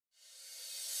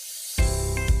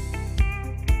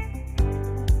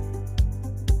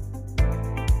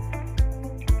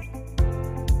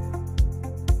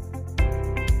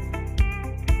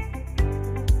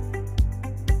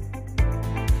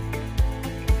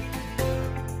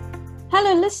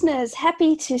Hello, listeners.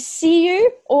 Happy to see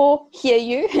you or hear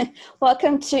you.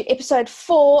 Welcome to episode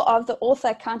 4 of the Author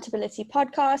Accountability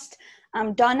Podcast.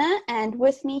 I'm Donna, and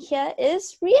with me here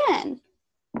is Rianne.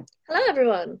 Hello,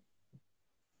 everyone.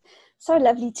 So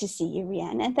lovely to see you,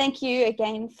 Rianne. And thank you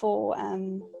again for...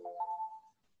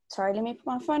 Sorry, let me put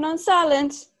my phone on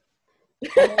silent. I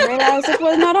didn't realize it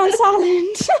was not on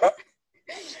silent.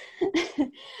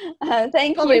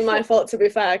 Thank Probably you. my fault, to be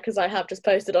fair, because I have just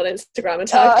posted on Instagram and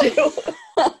tagged you.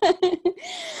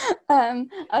 I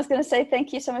was going to say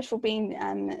thank you so much for being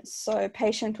so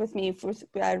patient with me for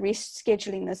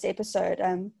rescheduling this episode.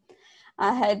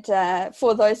 I had,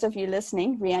 for those of you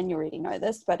listening, Rianne, you already know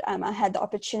this, but I had the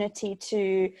opportunity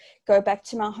to go back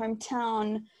to my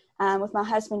hometown with my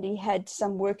husband. He had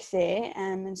some work there,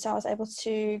 and so I was able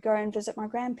to go and visit my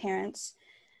grandparents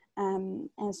and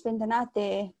spend the night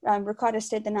there. Ricardo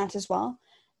stayed the night as well.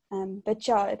 But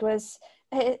yeah, it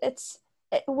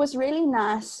was really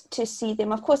nice to see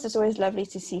them. Of course, it's always lovely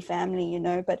to see family, you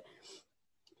know, but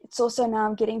it's also now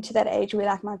I'm getting to that age where,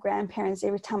 like, my grandparents,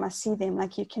 every time I see them,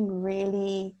 like, you can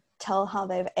really tell how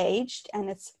they've aged, and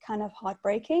it's kind of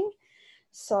heartbreaking.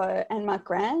 So, and my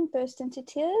gran burst into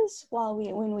tears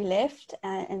when we left,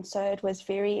 and so it was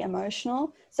very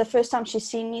emotional. It's the first time she's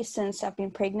seen me since I've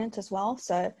been pregnant as well.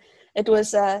 So it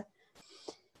was a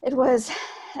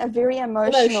very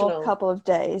emotional couple of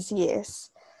days.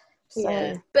 Yes. So,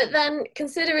 yeah. But then,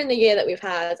 considering the year that we've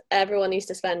had, everyone needs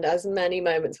to spend as many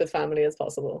moments with family as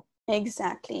possible.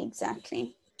 Exactly.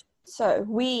 So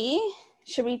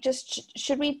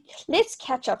let's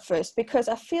catch up first, because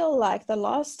I feel like the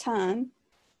last time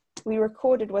we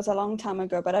recorded was a long time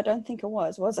ago, but I don't think it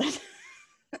was it?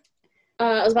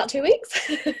 It was about 2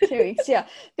 weeks. 2 weeks, yeah.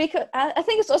 Because I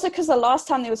think it's also because the last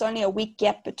time there was only a week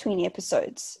gap between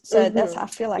episodes. So that's, I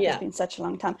feel like it's been such a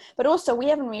long time. But also we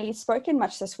haven't really spoken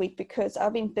much this week because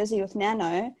I've been busy with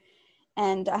Nano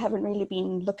and I haven't really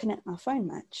been looking at my phone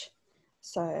much.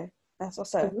 So that's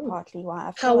also partly why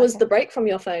I feel How was the break from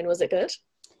your phone? Was it good?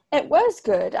 It was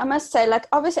good, I must say. Like,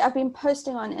 obviously I've been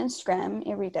posting on Instagram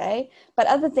every day, but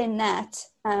other than that,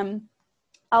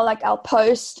 I'll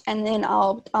post and then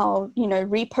I'll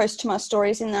repost to my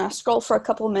stories, and then I scroll for a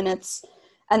couple of minutes,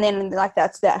 and then like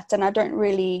that's that, and I don't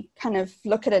really kind of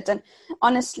look at it. And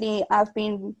honestly, I've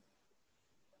been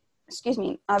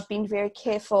very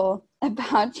careful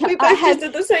about. We both just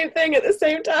did the same thing at the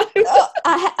same time.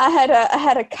 I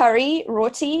had a curry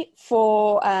roti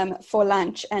for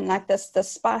lunch, and like the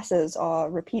spices are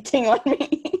repeating on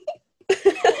me.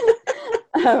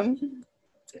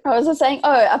 I was just saying,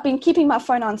 I've been keeping my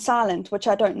phone on silent, which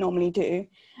I don't normally do.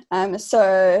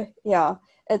 So yeah,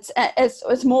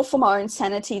 it's more for my own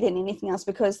sanity than anything else,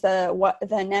 because the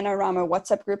NaNoWriMo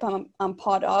WhatsApp group I'm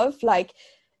part of, like,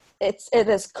 it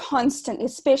is constant,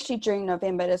 especially during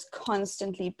November, it is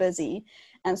constantly busy.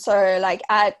 And so, like,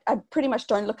 I pretty much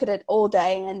don't look at it all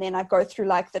day, and then I go through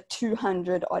like the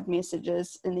 200 odd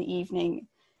messages in the evening,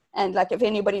 and like if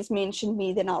anybody's mentioned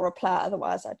me, then I'll reply.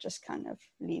 Otherwise I just kind of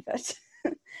leave it.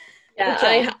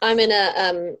 Yeah, I'm in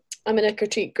a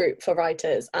critique group for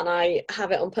writers, and I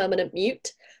have it on permanent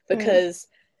mute because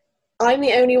I'm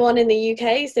the only one in the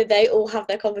UK, so they all have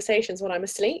their conversations when I'm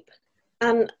asleep,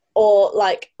 or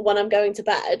like when I'm going to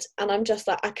bed, and I'm just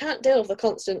like, I can't deal with the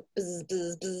constant buzz,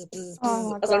 buzz, buzz, buzz,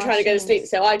 buzz as I'm trying to go to sleep.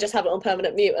 So I just have it on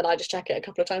permanent mute, and I just check it a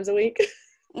couple of times a week.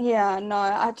 Yeah, no,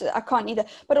 I can't either.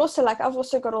 But also, like, I've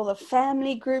also got all the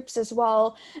family groups as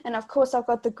well. And of course, I've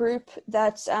got the group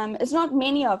that it's not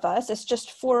many of us. It's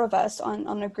just 4 of us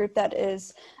on a group that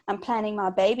is planning my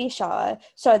baby shower.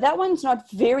 So that one's not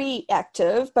very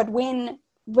active. But when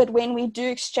we do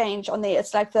exchange on there,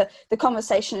 it's like the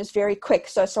conversation is very quick.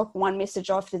 So it's like one message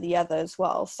after the other as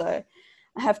well. So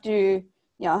I have to,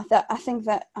 I think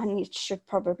that I should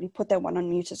probably put that one on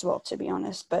mute as well, to be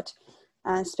honest. But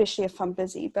especially if I'm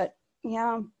busy. But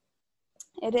yeah,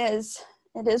 it is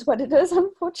what it is,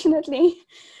 unfortunately.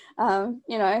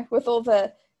 With all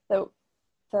the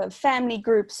family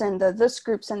groups and the this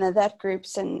groups and the that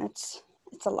groups, and it's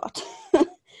a lot.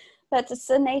 But it's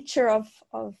the nature of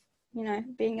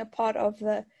being a part of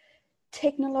the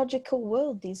technological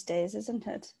world these days, isn't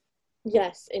it?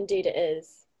 Yes, indeed it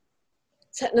is.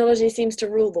 Technology seems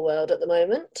to rule the world at the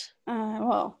moment.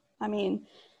 Well, I mean,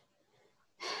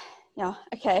 yeah,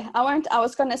 okay. I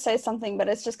was going to say something, but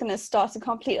it's just going to start a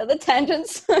complete other tangent.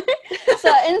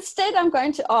 So instead, I'm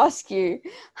going to ask you,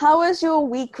 how was your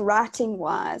week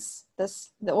writing-wise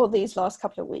all these last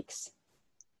couple of weeks?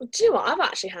 Do you know what? I've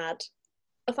actually had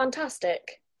a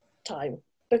fantastic time,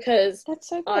 because That's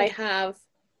so good. I have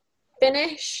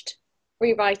finished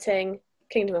rewriting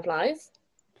Kingdom of Lies.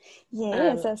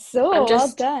 Yes, I saw.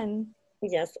 Well done.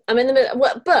 Yes, I'm in the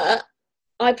middle, but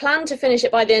I plan to finish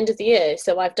it by the end of the year,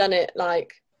 so I've done it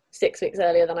like 6 weeks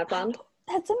earlier than I planned.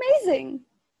 That's amazing.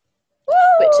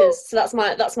 Which Woo! is, so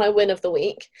that's my win of the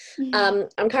week. Mm-hmm.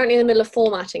 I'm currently in the middle of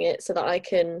formatting it so that I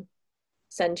can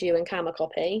send you and Cam a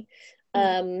copy.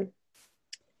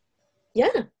 Yeah,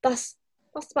 that's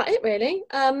about it really.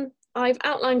 I've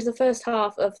outlined the first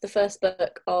half of the first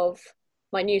book of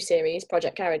my new series,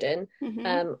 Project Carradine,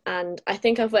 and I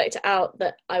think I've worked it out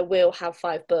that I will have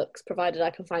 5 books, provided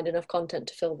I can find enough content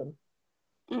to fill them.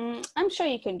 I'm sure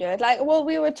you can do it. Like, well,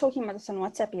 we were talking about this on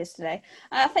WhatsApp yesterday.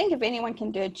 I think if anyone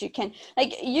can do it, you can.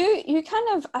 Like, you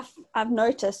kind of, I've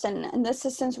noticed, and this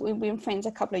is since we've been friends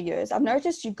a couple of years, I've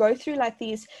noticed you go through like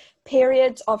these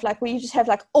periods of like where you just have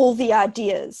like all the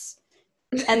ideas,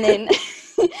 and then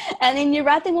and then you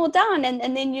write them all down,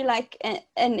 and then you like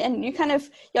and you kind of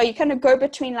you kind of go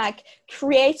between like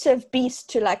creative beast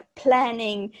to like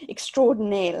planning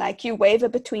extraordinaire. Like you waver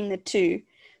between the two.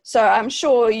 So I'm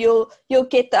sure you'll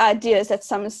get the ideas at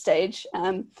some stage,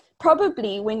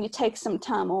 probably when you take some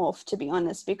time off, to be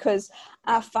honest, because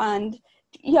I find,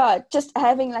 just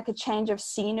having like a change of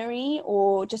scenery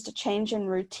or just a change in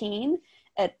routine,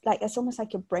 it's almost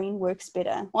like your brain works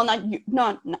better. Well,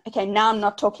 okay, now I'm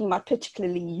not talking about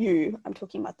particularly you. I'm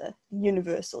talking about the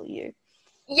universal you.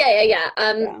 Yeah.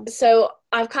 So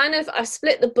I've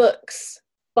split the books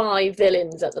by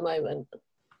villains at the moment.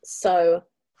 So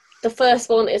the first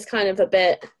one is kind of a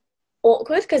bit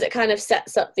awkward because it kind of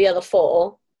sets up the other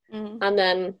 4. And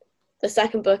then the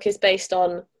second book is based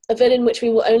on a villain which we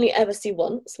will only ever see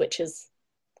once, which is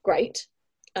great,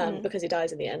 because he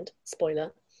dies in the end.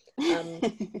 Spoiler. And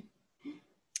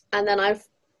then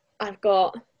I've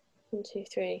got 1, 2,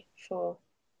 3, 4,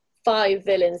 5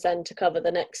 villains then to cover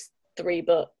the next 3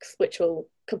 books, which will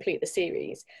complete the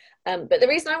series. But the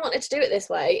reason I wanted to do it this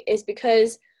way is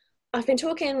because I've been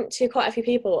talking to quite a few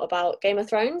people about Game of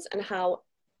Thrones and how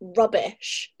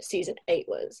rubbish season 8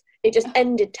 was. It just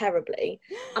ended terribly.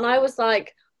 And I was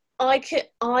like, I could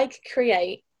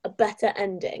create a better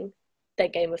ending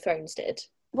than Game of Thrones did.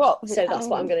 Well, so that's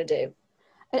what I'm going to do.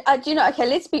 Okay,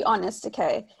 let's be honest,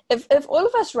 okay? If all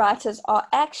of us writers are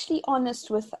actually honest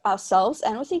with ourselves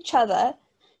and with each other,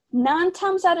 9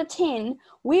 times out of 10,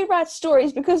 we write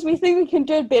stories because we think we can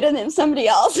do it better than somebody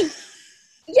else.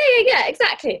 Yeah,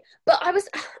 exactly. But I can't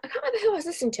remember who I was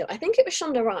listening to. I think it was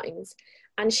Shonda Rhimes.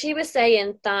 And she was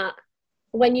saying that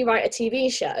when you write a TV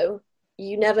show,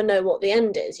 you never know what the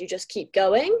end is. You just keep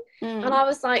going. And I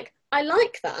was like, I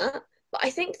like that. But I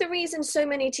think the reason so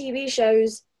many TV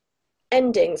shows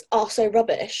endings are so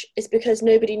rubbish is because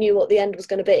nobody knew what the end was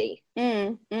going to be.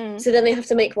 So then they have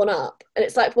to make one up. And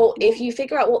it's like, well, if you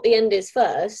figure out what the end is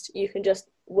first, you can just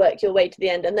work your way to the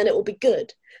end and then it will be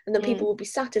good. And then people will be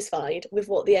satisfied with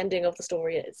what the ending of the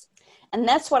story is. And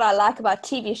that's what I like about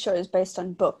TV shows based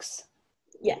on books.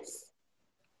 Yes.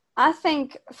 I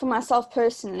think for myself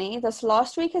personally, this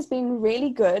last week has been really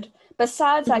good.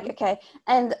 Besides, okay,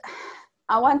 and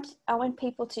I want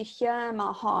people to hear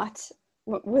my heart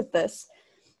with this.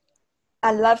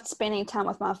 I loved spending time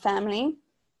with my family.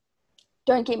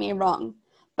 Don't get me wrong.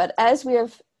 But as we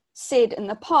have said in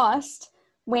the past,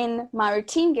 when my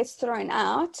routine gets thrown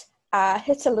out, I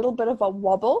hit a little bit of a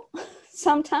wobble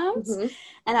sometimes.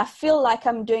 And I feel like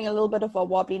I'm doing a little bit of a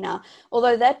wobbly now.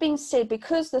 Although that being said,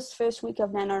 because this first week of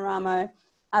NaNoWriMo,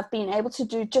 I've been able to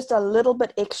do just a little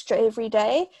bit extra every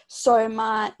day. So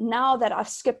now that I've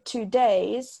skipped 2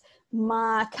 days,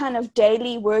 my kind of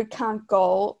daily word count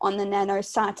goal on the Nano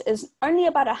site is only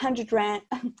about 100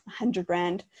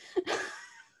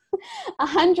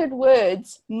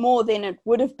 words more than it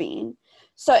would have been.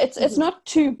 So it's not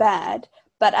too bad,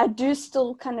 but I do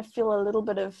still kind of feel a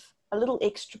little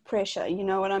extra pressure, you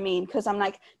know what I mean? Because I'm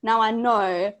like, now I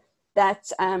know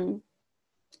that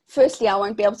firstly, I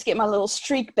won't be able to get my little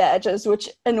streak badges, which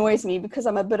annoys me because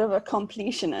I'm a bit of a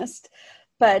completionist.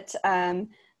 But at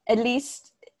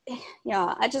least,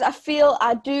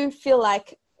 I do feel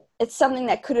like it's something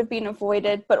that could have been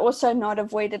avoided, but also not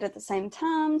avoided at the same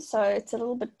time. So it's a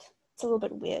little bit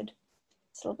weird.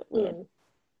 It's a little bit weird.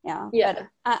 Yeah. But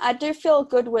I do feel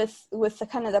good with the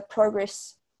kind of the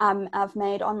progress I've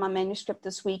made on my manuscript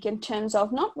this week, in terms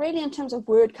of, not really in terms of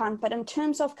word count, but in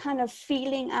terms of kind of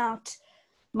feeling out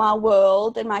my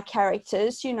world and my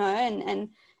characters, you know,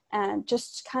 and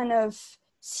just kind of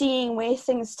seeing where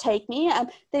things take me.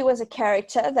 There was a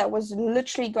character that was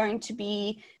literally going to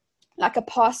be like a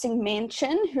passing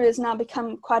mention, who has now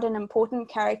become quite an important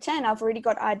character, and I've already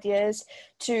got ideas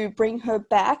to bring her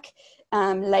back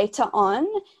later on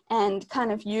and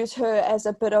kind of use her as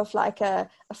a bit of like a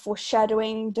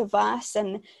foreshadowing device,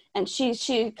 and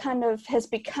she kind of has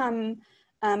become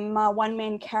my one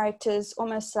main character's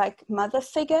almost like mother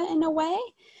figure in a way,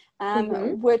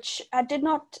 which I did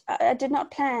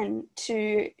not plan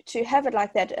to have it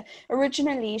like that.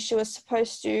 Originally, she was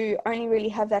supposed to only really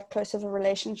have that close of a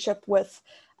relationship with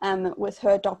her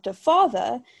adoptive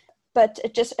father, but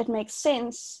it makes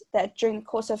sense that during the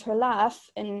course of her life,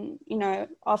 and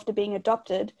after being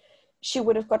adopted, she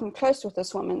would have gotten close with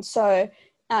this woman. So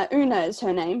Una is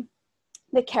her name,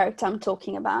 the character I'm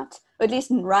talking about. Or at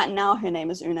least right now her name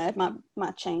is Una. It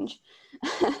might change.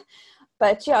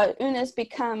 But yeah, Una's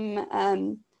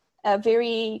become a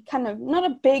very kind of, not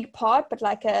a big part, but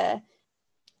like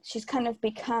she's kind of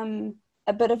become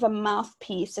a bit of a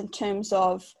mouthpiece in terms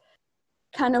of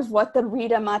kind of what the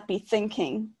reader might be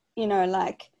thinking,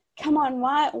 like, come on,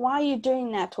 why are you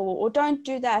doing that? Or don't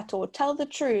do that, or tell the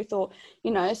truth, or,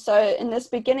 so in this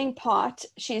beginning part,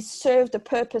 she's served the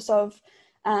purpose of,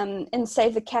 in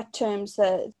Save the Cat terms,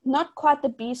 not quite the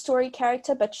B story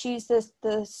character, but she's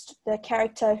the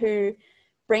character who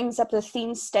brings up the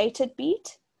theme stated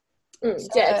beat. It's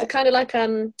kind of like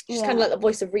she's kind of like the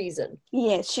voice of reason.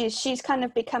 Yes, she's kind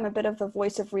of become a bit of the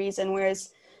voice of reason,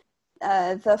 whereas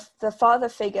the father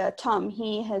figure, Tom,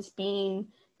 he has been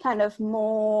kind of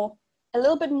a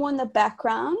little bit more in the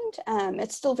background.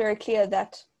 It's still very clear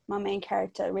that my main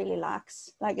character really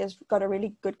has got a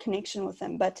really good connection with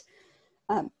him, but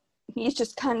he's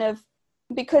just kind of,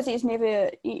 because he's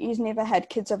never had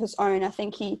kids of his own, I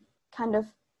think he kind of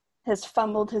has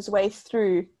fumbled his way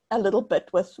through a little bit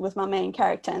with my main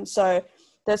character, and so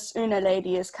this Una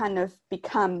lady has kind of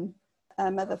become a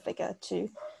mother figure to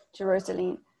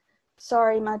Rosaline.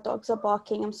 Sorry, my dogs are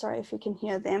barking. I'm sorry if you can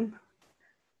hear them.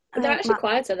 They're actually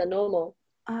quieter than normal.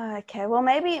 Okay, well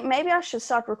maybe I should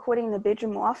start recording in the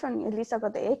bedroom more often. At least I've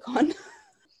got the aircon.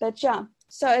 But yeah,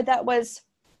 so that's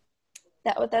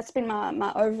been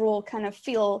my overall kind of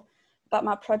feel about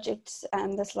my project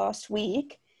this last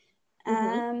week.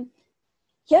 Did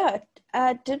I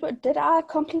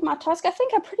complete my task? I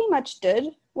think I pretty much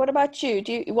did. What about you?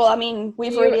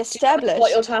 We've already established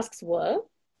what your tasks were.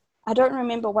 I don't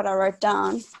remember what I wrote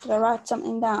down. Did I write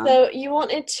something down? So you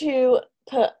wanted to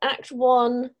put Act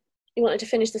 1, you wanted to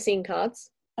finish the scene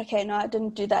cards. Okay, no, I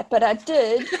didn't do that, but I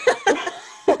did.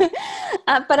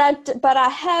 But I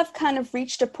have kind of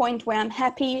reached a point where I'm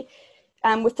happy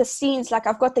with the scenes. Like,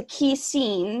 I've got the key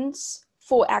scenes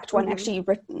for Act 1 actually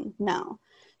written now.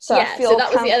 So I feel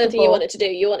that was the other thing you wanted to do.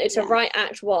 You wanted to write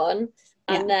Act 1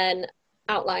 and then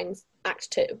outline Act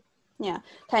 2. Yeah.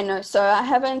 Okay, no, so I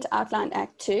haven't outlined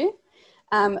Act 2,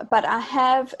 but I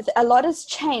have, a lot has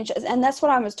changed, and that's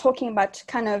what I was talking about,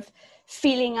 kind of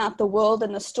feeling out the world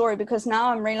and the story, because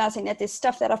now I'm realizing that there's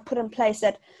stuff that I've put in place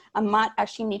that I might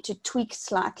actually need to tweak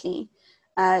slightly.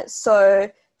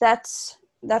 So that's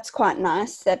quite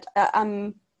nice. That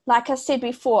like I said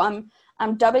before, I'm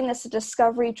dubbing this a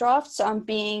discovery draft, so I'm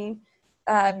being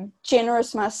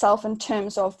generous myself in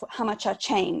terms of how much I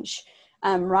change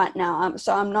right now.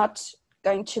 So I'm not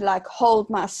going to like hold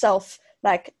myself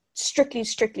like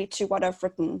strictly to what I've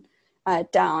written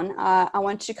down. I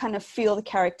want to kind of feel the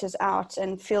characters out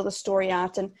and feel the story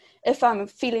out, and if I'm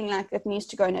feeling like it needs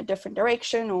to go in a different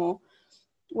direction or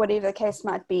whatever the case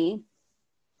might be,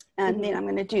 then I'm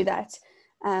going to do that.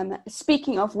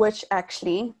 Speaking of which,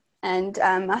 actually, and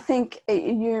I think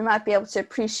you might be able to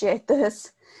appreciate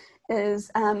this, is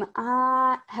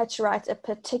I had to write a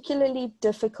particularly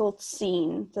difficult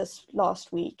scene this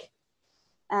last week.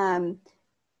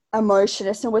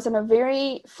 Emotionless. It wasn't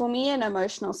for me, an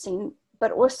emotional scene,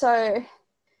 but also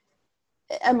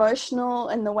emotional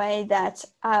in the way that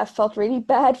I felt really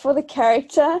bad for the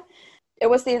character. It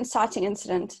was the inciting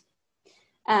incident.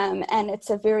 And it's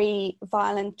a very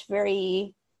violent,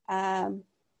 very,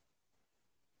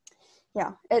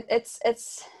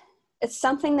 it's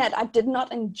something that I did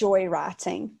not enjoy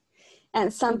writing,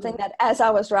 and something that as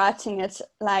I was writing it,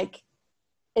 like,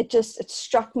 it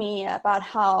struck me about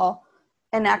how,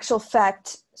 in actual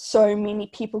fact, so many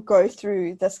people go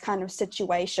through this kind of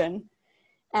situation,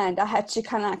 and I had to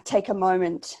kind of like take a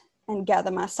moment and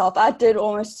gather myself. I did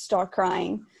almost start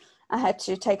crying. I had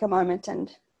to take a moment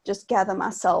and just gather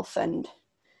myself, and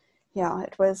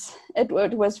it was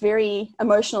very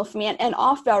emotional for me. And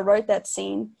after I wrote that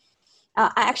scene,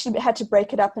 I actually had to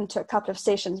break it up into a couple of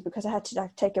sessions, because I had to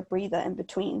like take a breather in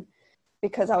between,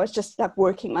 because I was just like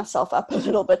working myself up a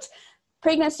little bit.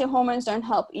 Pregnancy hormones don't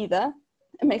help either.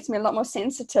 It makes me a lot more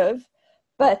sensitive,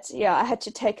 but I had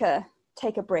to take a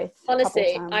breath.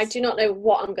 Honestly, I do not know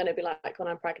what I'm going to be like when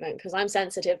I'm pregnant, because I'm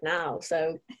sensitive now,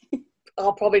 so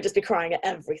I'll probably just be crying at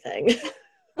everything.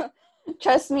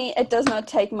 Trust me, it does not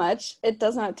take much.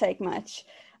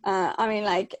 I mean,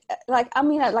 like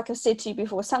I said to you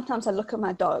before, sometimes I look at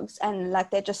my dogs and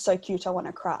like they're just so cute, I want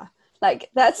to cry.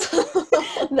 Like that's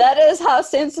that is how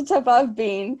sensitive I've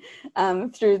been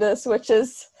through this, which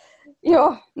is,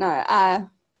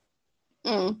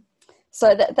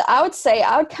 So I would say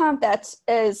I would count that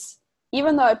as,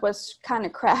 even though it was kind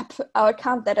of crap, I would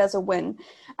count that as a win,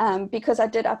 because I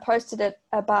posted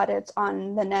about it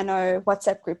on the Nano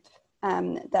WhatsApp group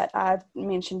that I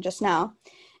mentioned just now.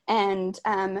 And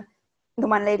the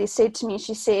one lady said to me,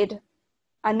 she said,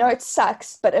 I know it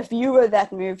sucks, but if you were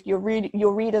that moved, your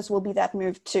readers will be that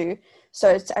moved too. So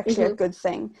it's actually a good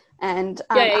thing. And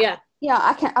I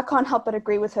can't help but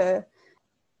agree with her.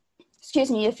 Excuse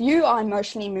me, if you are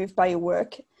emotionally moved by your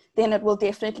work, then it will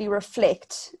definitely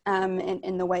reflect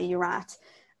in the way you write.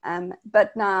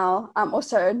 But now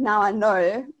I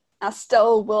know I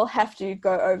still will have to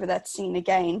go over that scene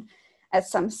again at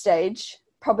some stage,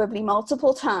 probably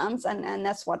multiple times, and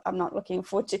that's what I'm not looking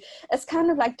forward to. It's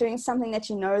kind of like doing something that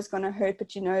you know is going to hurt,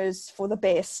 but you know is for the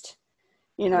best.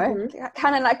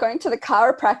 Kind of like going to the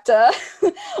chiropractor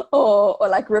or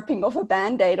like ripping off a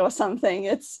Band-Aid or something.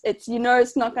 It's it's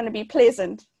not going to be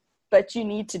pleasant, but you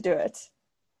need to do it.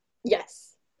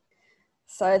 Yes.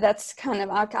 So that's kind of,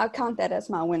 I'll count that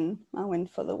as my win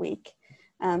for the week.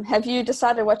 Have you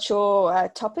decided what your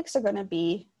topics are going to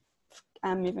be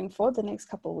moving forward the next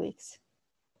couple of weeks?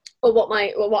 Or what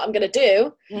I'm going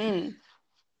to do?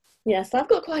 Yes, I've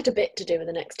got quite a bit to do in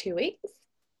the next 2 weeks.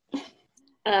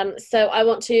 So I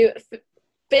want to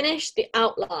finish the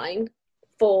outline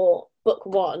for book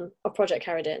 1 of Project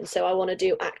Carradine. So I want to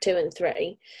do Act 2 and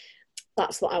 3.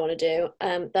 That's what I want to do.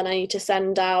 Then I need to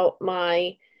send out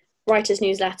my writer's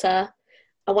newsletter.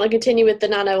 I want to continue with the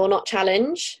Nano or Not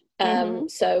challenge.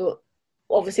 So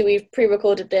obviously we've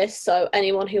pre-recorded this, so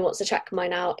anyone who wants to check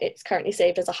mine out, it's currently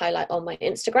saved as a highlight on my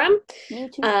Instagram. Me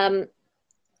too.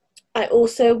 I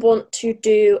also want to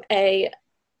do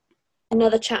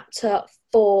another chapter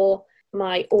for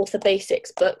my Author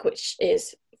Basics book, which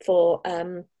is for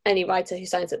any writer who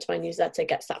signs up to my newsletter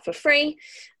gets that for free.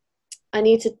 I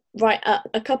need to write up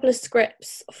a couple of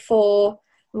scripts for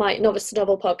my Novice to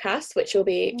Novel podcast, which will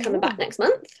be coming back next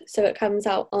month. So it comes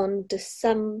out on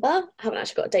December. I haven't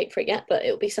actually got a date for it yet, but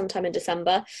it'll be sometime in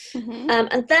December.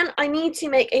 And then I need to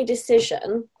make a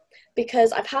decision,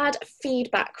 because I've had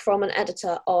feedback from an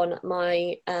editor on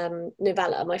my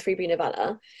novella, my freebie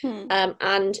novella.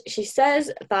 And she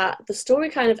says that the story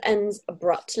kind of ends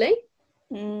abruptly.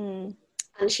 And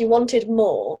she wanted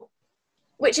more,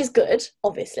 which is good,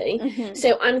 obviously.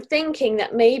 So I'm thinking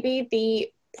that maybe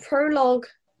the prologue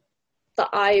that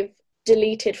I've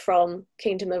deleted from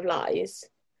Kingdom of Lies,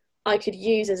 I could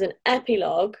use as an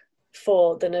epilogue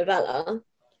for the novella.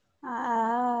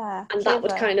 And that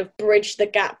would kind of bridge the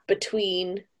gap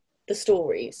between the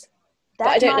stories. But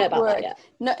I don't know about that yet.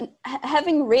 No,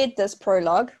 having read this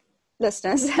prologue,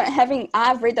 listeners, I haven't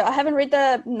read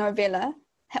the novella,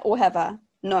 or have I?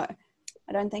 No,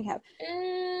 I don't think I have.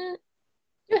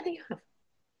 Yeah, I think you have.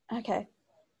 Okay.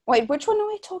 Wait, which one are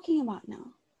we talking about now?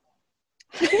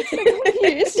 I get so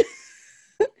confused.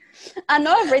 I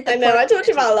know I've read the I know, I talked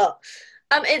about a lot.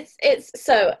 It's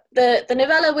so the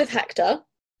novella with Hector.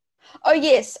 Oh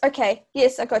yes, okay.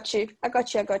 Yes, I got you.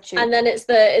 And then it's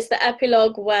the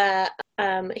epilogue where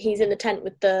he's in the tent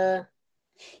with the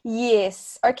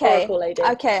Yes, okay. Oracle lady.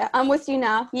 Okay, I'm with you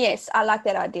now. Yes, I like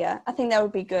that idea. I think that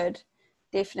would be good.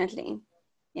 Definitely.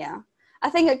 Yeah. I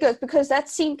think it goes because that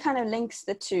scene kind of links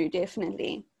the two,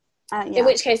 definitely. Yeah. In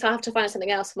which case I'll have to find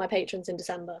something else for my patrons in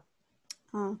December.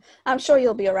 Oh, I'm sure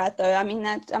you'll be all right though.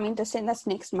 December, that's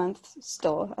next month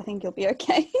still. I think you'll be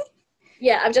okay.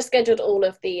 Yeah, I've just scheduled all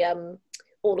of the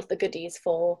goodies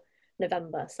for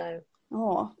November. So.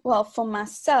 Oh well, for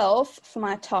myself, for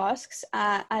my tasks,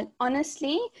 I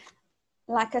honestly,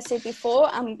 like I said before,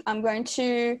 I'm going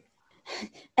to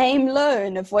aim low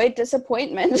and avoid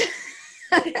disappointment.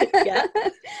 Yeah.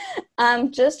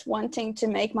 I'm just wanting to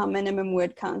make my minimum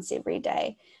word counts every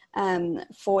day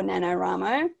for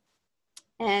NaNoWriMo.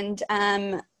 And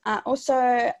I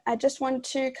just want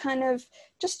to kind of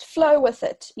just flow with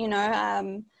it,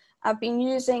 I've been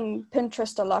using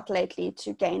Pinterest a lot lately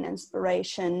to gain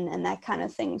inspiration and that kind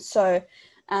of thing. So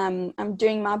I'm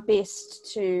doing my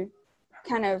best to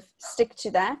kind of stick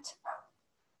to that.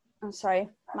 I'm sorry,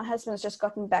 my husband's just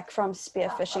gotten back from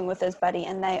spearfishing with his buddy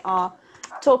and they are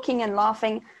talking and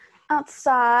laughing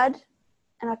outside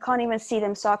and I can't even see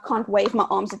them, so I can't wave my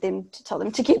arms at them to tell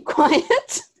them to keep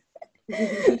quiet.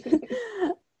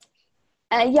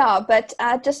 But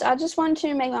I just want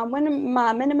to make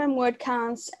my minimum word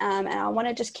counts, and I want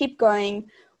to just keep going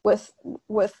with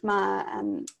with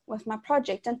my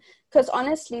project. And because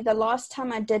honestly, the last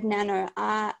time I did nano,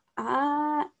 I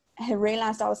had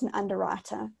realized I was an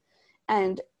underwriter,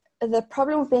 and the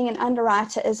problem with being an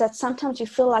underwriter is that sometimes you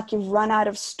feel like you've run out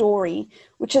of story,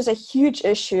 which is a huge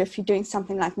issue if you're doing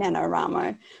something like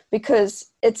NaNoWriMo, because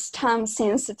it's time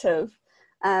sensitive.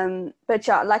 But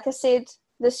yeah, like I said,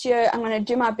 this year I'm going to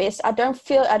do my best. I don't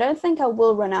think I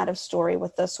will run out of story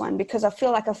with this one, because I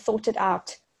feel like I've thought it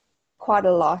out quite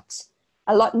a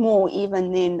lot more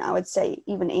even than, I would say,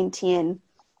 even NTN,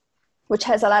 which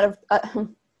has a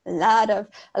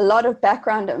lot of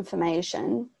background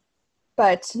information,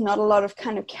 but not a lot of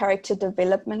kind of character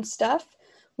development stuff.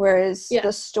 Whereas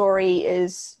the story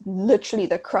is literally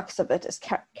the crux of it is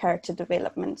character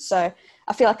development. So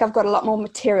I feel like I've got a lot more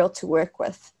material to work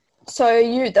with. So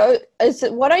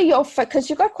what are your, because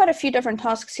you've got quite a few different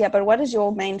tasks here, but what is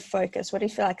your main focus? What do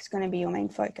you feel like is going to be your main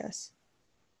focus?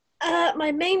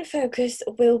 My main focus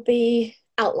will be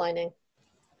outlining.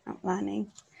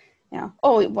 Outlining. Yeah.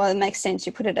 Oh, well, it makes sense.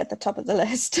 You put it at the top of the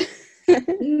list.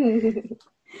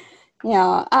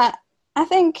 Yeah. I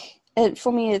think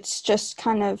for me, it's just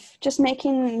kind of just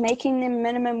making them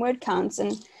minimum word counts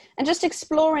and just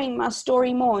exploring my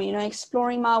story more,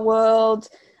 exploring my world,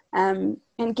 and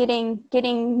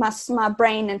getting my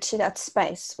brain into that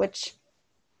space, which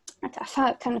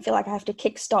I kind of feel like I have to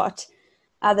kickstart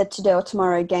either today or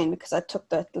tomorrow again, because I took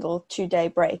that little 2-day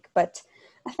break. But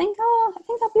I think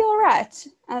I'll be all right.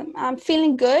 I'm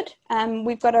feeling good.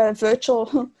 We've got a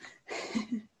virtual.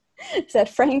 Is that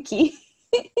Frankie?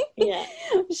 Yeah.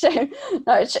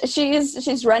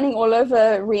 She's running all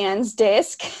over Rianne's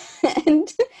desk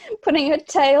and putting her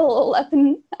tail all up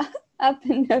in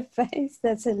her face.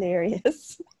 That's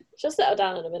hilarious. She'll settle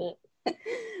down in a minute.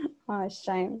 Oh,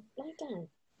 shame. Lie down.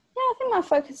 Yeah, I think my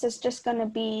focus is just going to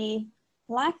be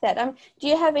like that. Do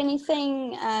you have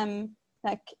anything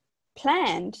like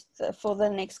planned for the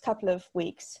next couple of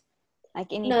weeks? Like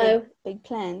any big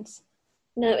plans?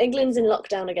 No, England's in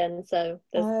lockdown again, so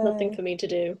there's nothing for me to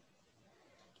do.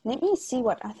 Let me see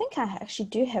I think I actually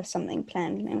do have something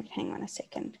planned. Let me hang on a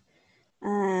second.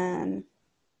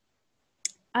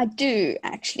 I do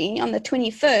actually, on the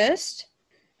 21st,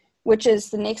 which is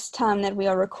the next time that we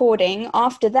are recording.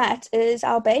 After that is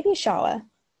our baby shower.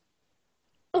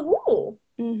 Oh.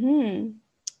 Mm-hmm.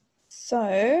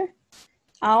 So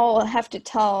I'll have to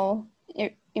tell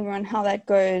everyone how that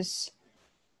goes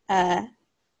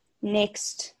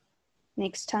next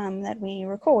time that we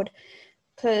record,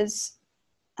 because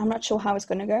I'm not sure how it's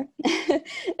going to go.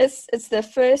 It's the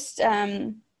first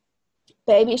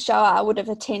baby shower I would have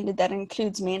attended that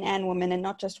includes men and women and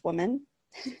not just women.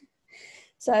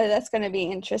 So that's going to be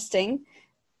interesting.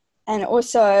 And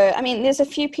also, I mean, there's a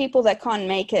few people that can't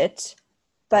make it,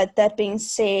 but that being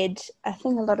said, I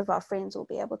think a lot of our friends will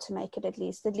be able to make it, at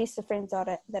least the friends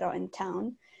that are in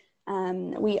town.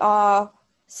 We are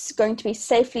going to be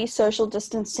safely social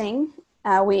distancing.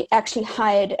 We actually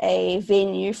hired a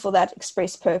venue for that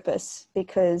express purpose,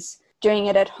 because doing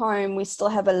it at home, we still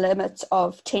have a limit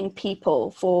of 10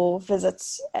 people for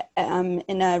visits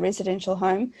in a residential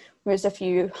home, whereas if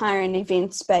you hire an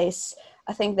event space,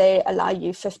 I think they allow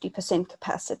you 50%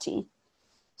 capacity.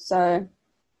 So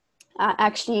I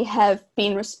actually have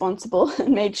been responsible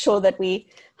and made sure that we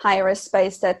hire a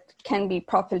space that can be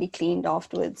properly cleaned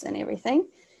afterwards and everything.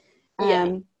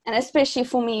 And especially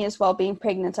for me as well, being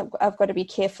pregnant, I've got to be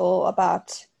careful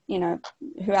about,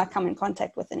 who I come in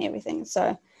contact with and everything.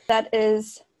 So that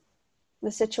is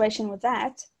the situation with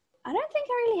that. I don't think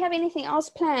I really have anything else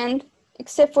planned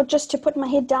except for just to put my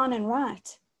head down and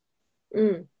write.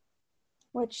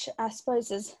 Which I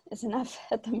suppose is enough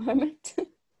at the moment.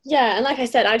 Yeah, and like I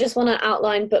said, I just want to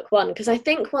outline book 1, because I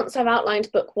think once I've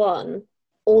outlined book 1,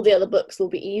 all the other books will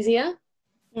be easier.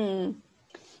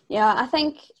 Yeah, I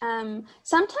think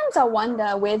sometimes I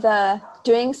wonder whether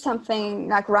doing something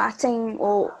like writing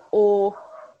or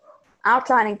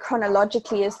outlining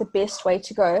chronologically is the best way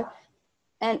to go.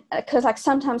 And because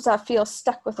sometimes I feel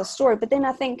stuck with a story, but then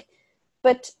I think,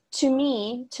 but to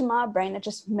me, to my brain, it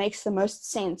just makes the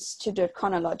most sense to do it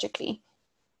chronologically.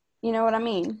 You know what I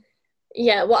mean?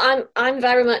 Yeah, well, I'm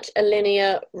very much a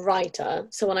linear writer.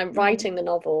 So when I'm writing the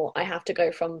novel, I have to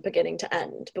go from beginning to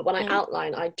end. But when I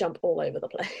outline, I jump all over the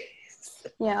place.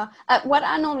 Yeah. What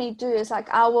I normally do is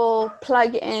I will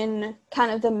plug in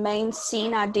kind of the main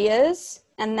scene ideas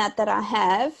and that I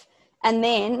have, and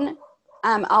then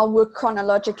I'll work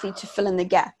chronologically to fill in the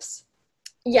gaps.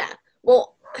 Yeah.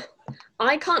 Well,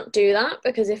 I can't do that,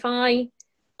 because if I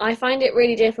find it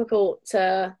really difficult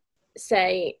to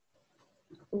say,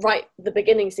 write the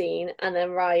beginning scene and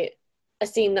then write a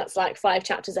scene that's like 5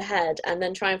 chapters ahead and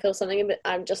then try and fill something in, but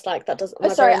I'm just like, that doesn't,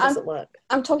 my brain doesn't work.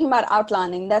 I'm talking about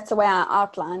outlining. That's the way I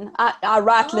outline. I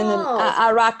write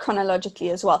I write chronologically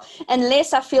as well,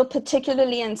 unless I feel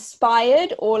particularly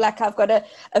inspired or like I've got a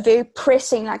very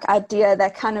pressing like idea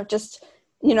that kind of just,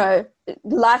 you know,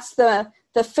 lights the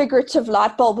figurative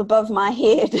light bulb above my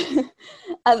head.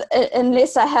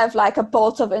 Unless I have like a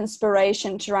bolt of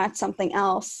inspiration to write something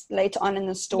else later on in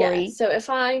the story. Yeah, so if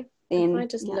I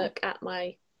just look at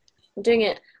I'm doing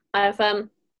it, I've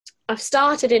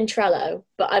started in Trello,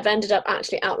 but I've ended up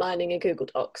actually outlining in Google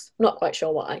Docs. Not quite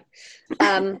sure why.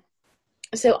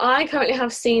 So I currently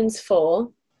have scenes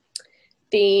for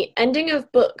the ending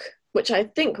of book, which I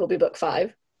think will be book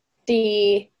 5,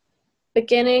 the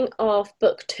beginning of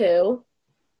book 2,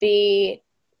 the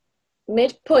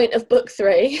midpoint of book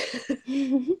 3,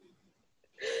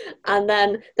 and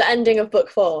then the ending of book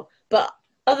 4. But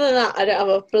other than that, I don't have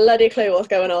a bloody clue what's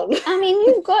going on. I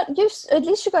mean, at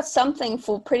least you got something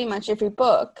for pretty much every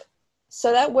book,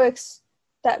 so that works.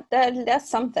 That's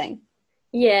something.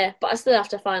 Yeah, but I still have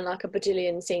to find like a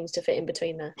bajillion scenes to fit in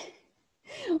between there.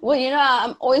 Well, you know,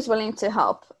 I'm always willing to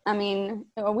help. I mean,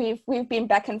 we've been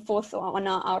back and forth on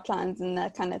our outlines and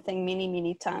that kind of thing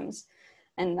many times,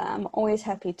 and I'm always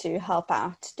happy to help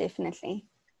out. Definitely.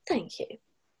 Thank you.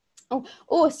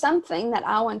 Oh, something that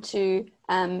I want to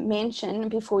mention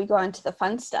before we go into the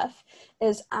fun stuff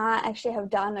is I actually have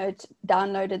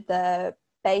downloaded the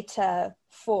beta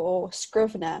for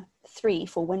Scrivener 3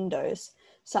 for Windows.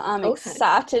 So I'm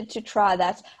excited to try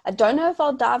that. I don't know if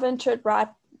I'll dive into it right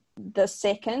this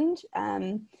second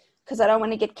because I don't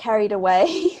want to get carried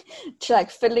away to like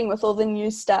fiddling with all the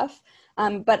new stuff.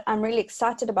 But I'm really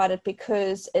excited about it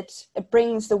because it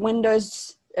brings the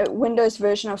Windows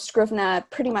version of Scrivener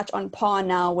pretty much on par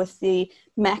now with the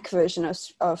Mac version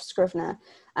of Scrivener.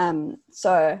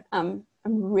 So I'm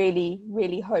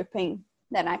really hoping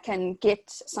that I can get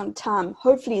some time,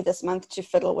 hopefully this month, to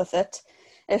fiddle with it.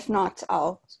 If not,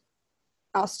 I'll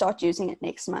start using it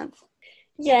next month.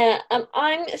 Yeah,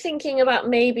 I'm thinking about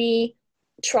maybe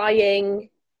trying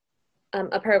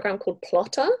a program called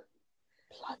Plotter.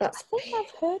 I think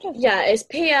I've heard of it. Yeah, it's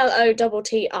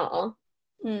PLOTTR.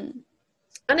 And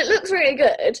it looks really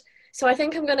good. So I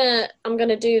think I'm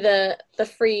gonna do the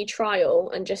free trial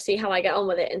and just see how I get on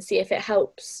with it and see if it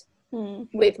helps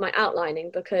with my outlining,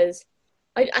 because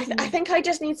I think I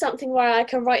just need something where I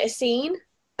can write a scene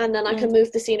and then I can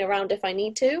move the scene around if I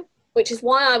need to, which is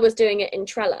why I was doing it in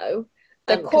Trello.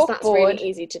 Because that's really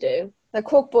easy to do. The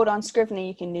corkboard on Scrivener,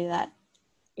 you can do that.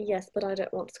 Yes, but I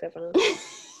don't want Scrivener. Do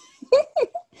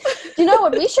you know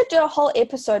what? We should do a whole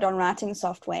episode on writing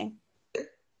software.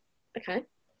 Okay.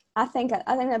 I think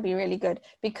that'd be really good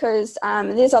because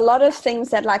there's a lot of things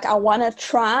that like I want to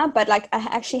try, but like I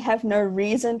actually have no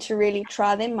reason to really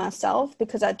try them myself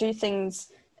because I do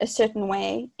things a certain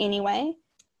way anyway.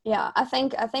 Yeah, I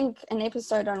think an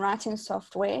episode on writing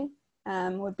software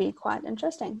would be quite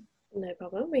interesting. No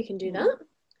problem, we can do that.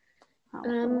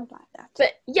 Like that.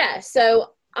 But yeah,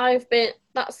 so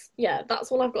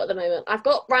that's what I've got at the moment. I've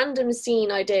got random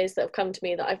scene ideas that have come to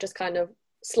me that I've just kind of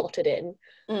slotted in,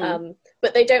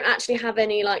 but they don't actually have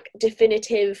any like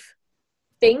definitive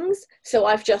things. So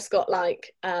I've just got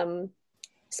like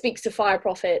speaks to Fire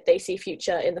Prophet, they see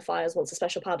future in the fires once a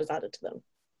special powder is added to them.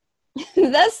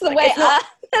 That's the way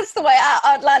I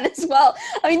outline as well.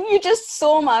 I mean, you just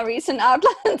saw my recent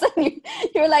outlines and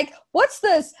you were like, what's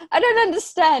this? I don't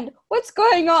understand. What's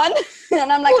going on?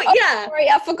 And I'm like, sorry,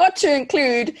 I forgot to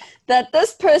include that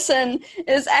this person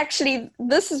is actually,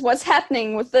 this is what's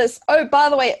happening with this. Oh, by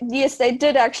the way, yes, they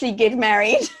did actually get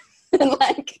married. And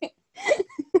like,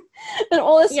 and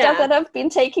all this stuff that I've been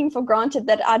taking for granted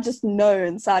that I just know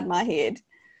inside my head.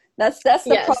 That's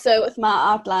the problem with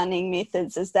my outlining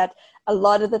methods, is that a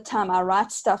lot of the time I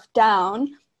write stuff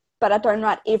down, but I don't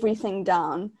write everything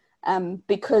down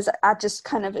because I just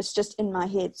kind of, it's just in my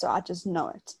head, so I just know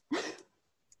it.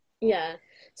 Yeah.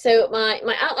 So my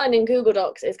outline in Google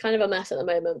Docs is kind of a mess at the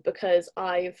moment because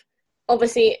I've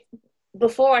obviously,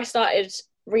 before I started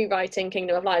rewriting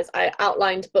Kingdom of Lies, I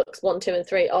outlined books 1, 2, and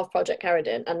 3 of Project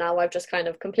Carradine, and now I've just kind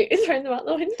of completely thrown them out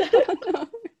the window. Oh, no.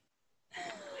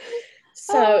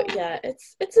 So yeah,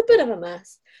 it's a bit of a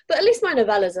mess, but at least my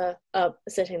novellas are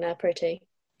sitting there pretty.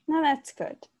 No, that's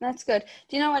good. That's good.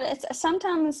 Do you know what? It's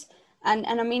sometimes, and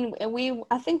I mean,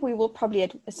 I think we will probably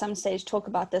at some stage talk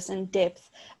about this in depth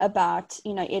about,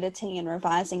 you know, editing and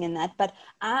revising and that. But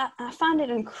I find it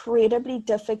incredibly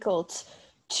difficult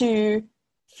to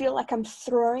feel like I'm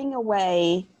throwing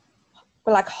away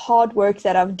like hard work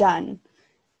that I've done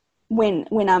when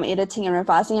I'm editing and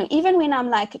revising, and even when I'm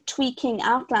like tweaking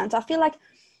outlines, I feel like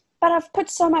but I've put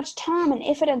so much time and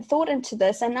effort and thought into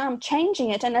this, and now I'm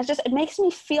changing it, and it makes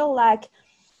me feel like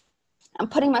I'm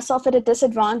putting myself at a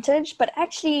disadvantage, but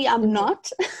actually I'm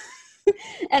not.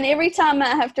 And every time I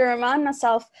have to remind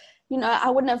myself, I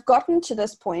wouldn't have gotten to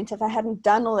this point if I hadn't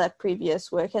done all that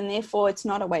previous work, and therefore it's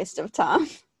not a waste of time.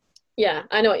 Yeah,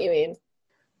 I know what you mean.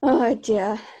 Oh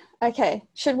dear. Okay,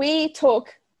 should we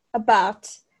talk about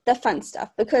the fun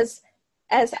stuff? Because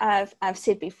as I've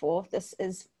said before, this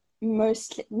is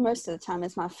most of the time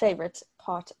is my favorite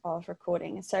part of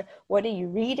recording. So what are you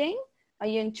reading? Are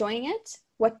you enjoying it?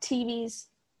 What TVs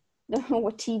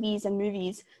and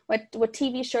movies, what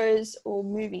TV shows or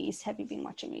movies have you been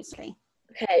watching recently?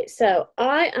 Okay, so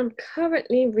I am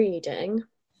currently reading,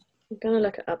 I'm going to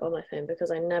look it up on my phone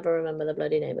because I never remember the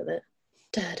bloody name of it.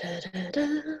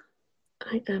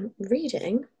 I am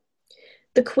reading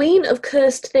The Queen of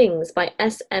Cursed Things by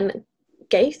S.M.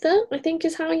 Gaither, I think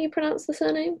is how you pronounce the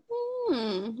surname.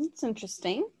 That's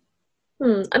interesting.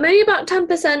 I'm only about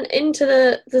 10%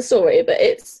 into the story, but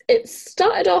it's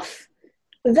started off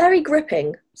very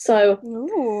gripping. So,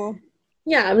 Ooh.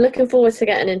 Yeah, I'm looking forward to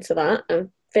getting into that and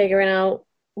figuring out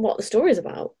what the story's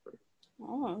about.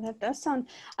 Oh, that does sound...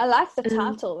 I like the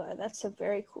title, though. That's a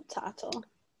very cool title.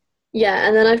 Yeah,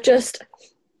 and then I've just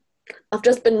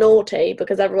been naughty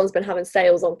because everyone's been having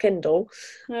sales on Kindle.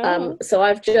 So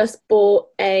I've just bought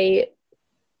a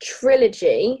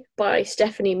trilogy by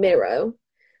Stephanie Miro.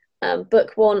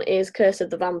 Book 1 is Curse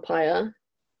of the Vampire.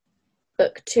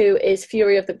 Book 2 is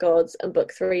Fury of the Gods, and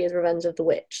book 3 is Revenge of the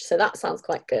Witch. So that sounds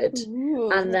quite good.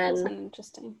 Ooh, and then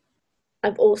interesting.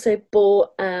 I've also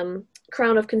bought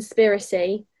Crown of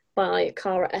Conspiracy by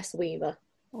Cara S. Weaver.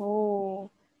 Oh,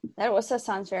 that also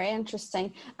sounds very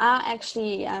interesting. I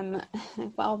actually,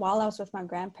 while I was with my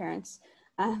grandparents,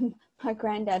 my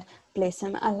granddad, bless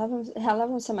him, I love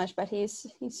him so much, but he's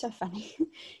so funny.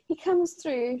 He comes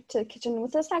through to the kitchen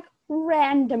with this like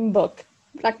random book,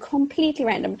 like completely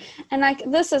random. And like,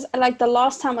 this is like the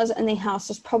last time I was in the house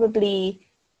was probably,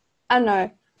 I don't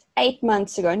know, 8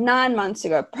 months ago, 9 months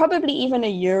ago, probably even a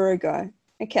year ago.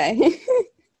 Okay.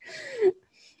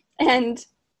 And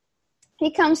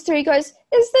he comes through, he goes,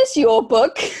 "Is this your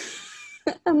book?"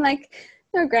 I'm like,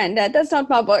 "No, Granddad, that's not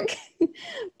my book."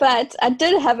 But I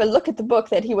did have a look at the book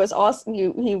that he was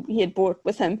asking, he had bought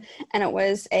with him, and it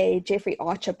was a Jeffrey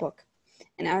Archer book.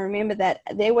 And I remember that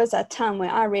there was a time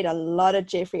where I read a lot of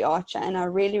Jeffrey Archer, and I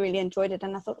really, really enjoyed it.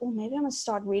 And I thought, oh, maybe I'm going to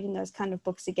start reading those kind of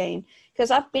books again,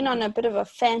 because I've been on a bit of a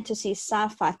fantasy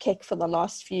sci-fi kick for the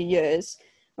last few years.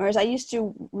 Whereas I used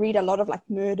to read a lot of like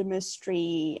murder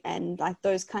mystery and like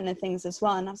those kind of things as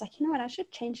well. And I was like, you know what, I should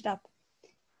change it up.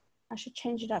 I should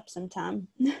change it up sometime.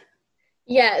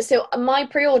 Yeah, so my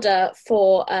pre-order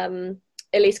for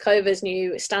Elise Cover's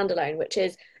new standalone, which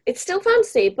is, it's still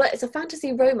fantasy, but it's a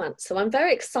fantasy romance. So I'm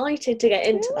very excited to get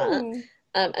into that.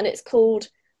 And it's called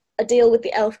A Deal with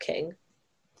the Elf King.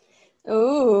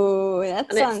 Oh,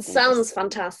 that sounds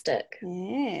fantastic.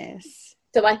 Yes.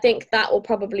 So I think that will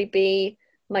probably be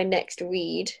my next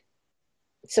read.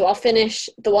 So I'll finish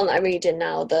the one that I'm reading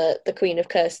now, the Queen of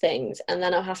Cursed Things, and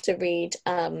then I'll have to read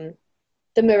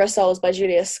The Mirror Souls by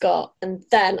Julia Scott, and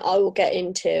then I will get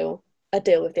into A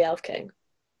Deal with the Elf King.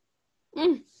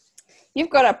 You've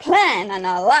got a plan, and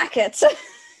I like it.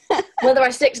 Whether I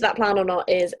stick to that plan or not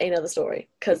is another story,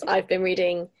 because I've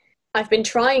been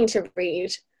trying to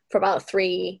read for about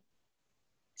 3-4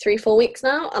 weeks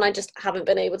now, and I just haven't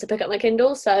been able to pick up my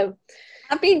Kindle. So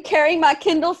I've been carrying my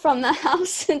Kindle from the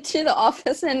house into the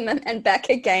office and back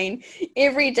again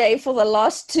every day for the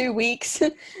last 2 weeks,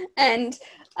 and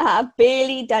I've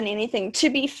barely done anything. To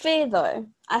be fair, though,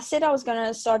 I said I was going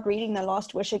to start reading The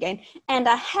Last Wish again, and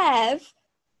I have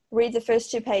read the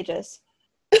first 2 pages.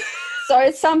 So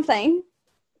it's something.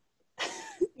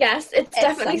 Yes, it's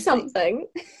definitely something.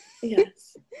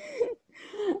 Yes.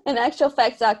 In actual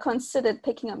fact, I considered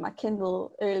picking up my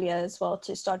Kindle earlier as well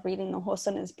to start reading The Horse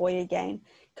and His Boy again,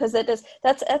 because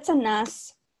that's a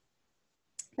nice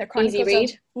easy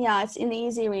read. It's an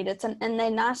easy read. And they're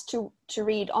nice to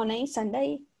read on a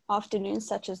Sunday afternoon,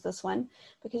 such as this one,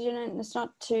 because it's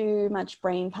not too much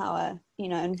brain power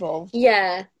involved.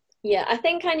 Yeah. I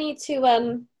think I need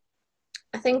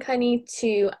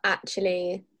to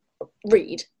actually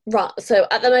read. Right. So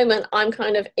at the moment, I'm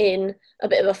kind of in a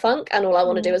bit of a funk, and all I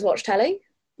want to do is watch telly.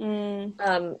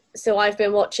 So I've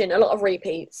been watching a lot of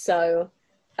repeats. So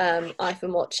I've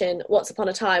been watching Once Upon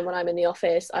a Time when I'm in the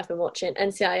office. I've been watching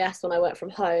NCIS when I work from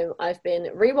home. I've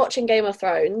been rewatching Game of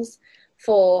Thrones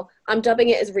I'm dubbing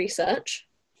it as research.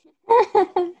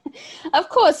 Of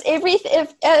course,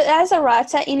 as a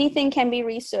writer, anything can be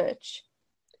research.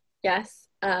 Yes.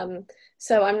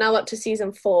 So I'm now up to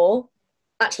season 4.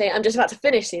 actually, I'm just about to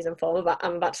finish season 4.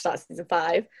 I'm about to start season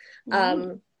 5.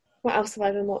 What else have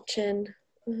I been watching?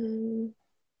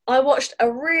 I watched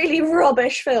a really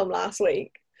rubbish film last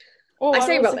week. Oh, I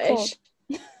say rubbish.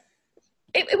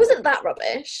 It wasn't that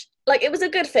rubbish. Like, it was a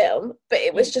good film, but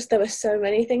it was just, there were so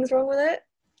many things wrong with it.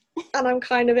 And I'm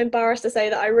kind of embarrassed to say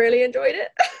that I really enjoyed it.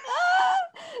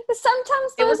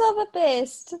 Sometimes those are the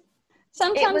best.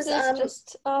 Sometimes it's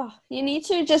just, you need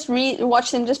to just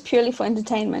watch them just purely for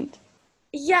entertainment.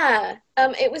 Yeah.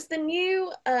 It was the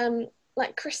new,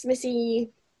 like,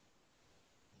 Christmassy...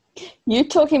 You're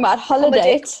talking about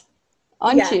Holiday,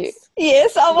 aren't you?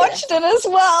 Yes, I watched it as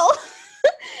well.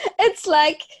 It's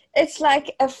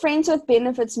like a Friends with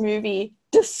Benefits movie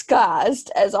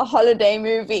disguised as a holiday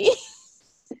movie.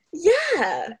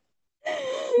 Yeah.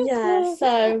 Yeah,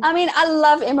 so... I mean, I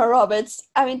love Emma Roberts.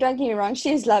 I mean, don't get me wrong,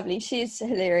 she's lovely. She's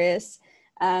hilarious.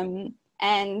 And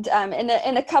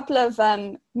in a couple of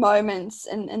moments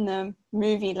in the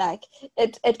movie, like,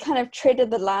 it kind of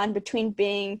treaded the line between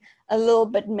being a little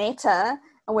bit meta,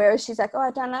 whereas she's like, oh,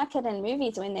 I don't like it in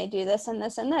movies when they do this and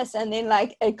this and this, and then,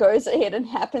 like, it goes ahead and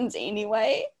happens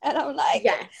anyway. And I'm like,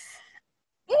 yes.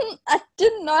 I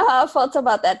didn't know how I felt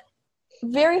about that.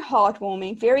 Very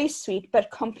heartwarming, very sweet,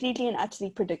 but completely and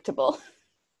utterly predictable.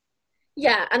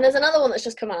 Yeah, and there's another one that's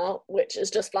just come out, which has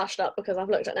just flashed up because I've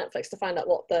looked at Netflix to find out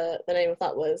what the name of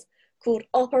that was, called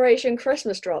Operation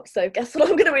Christmas Drop. So guess what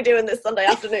I'm going to be doing this Sunday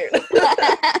afternoon?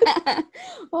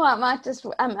 Well, I might just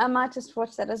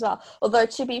watch that as well. Although,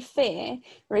 to be fair,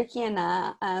 Ricky and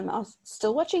I are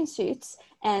still watching Suits,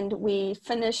 and we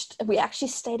actually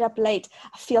stayed up late.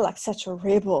 I feel like such a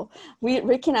rebel.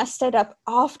 Ricky and I stayed up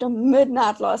after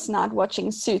midnight last night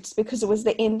watching Suits because it was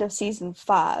the end of season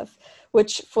 5,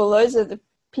 which, for those of the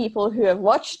people who have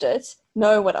watched it,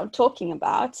 know what I'm talking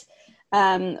about.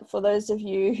 For those of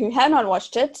you who have not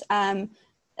watched it,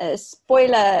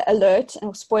 spoiler alert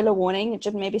or spoiler warning, it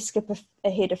should maybe skip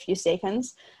ahead a few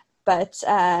seconds, but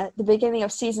the beginning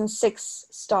of season 6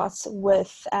 starts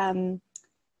with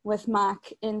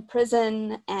Mark in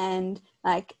prison, and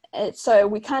like so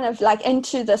we kind of like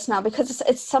into this now because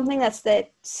it's something that's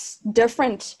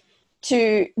different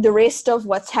to the rest of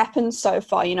what's happened so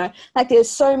far, you know, like there's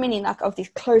so many like of these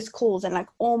close calls and like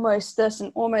almost this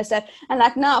and almost that, and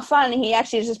like now finally he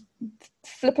actually is just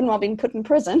flipping while being put in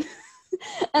prison.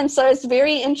 And so it's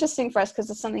very interesting for us because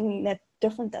it's something that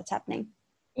different that's happening.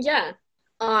 Yeah,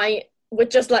 I would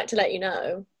just like to let you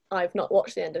know I've not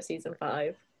watched the end of season 5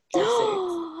 of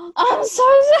Suits. I'm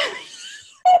so sorry.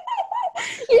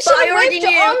 You should have waved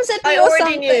your arms at me or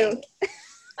something.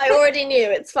 I already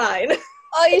knew. It's fine.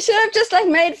 Oh, you should have just like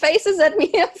made faces at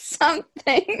me or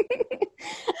something.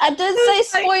 I did say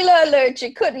spoiler alert.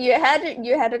 You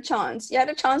had a chance. You had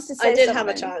a chance to say I did something. have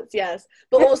a chance, yes.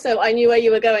 But also I knew where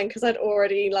you were going because I'd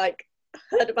already like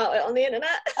heard about it on the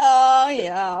internet. Oh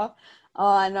yeah.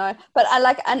 Oh, I know. But I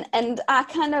like and I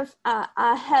kind of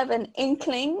I have an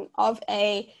inkling of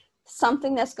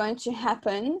something that's going to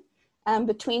happen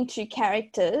between two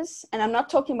characters, and I'm not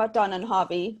talking about Don and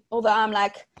Harvey, although I'm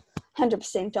like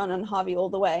 100% Don and Harvey all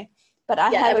the way. But I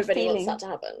have a feeling wants that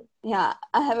to happen. Yeah,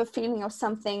 I have a feeling of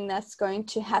something that's going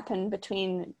to happen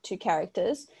between two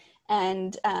characters,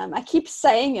 and I keep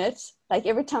saying it like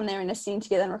every time they're in a scene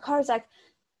together. And Ricardo's like,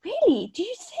 "Really? Do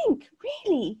you think?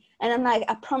 Really?" And I'm like,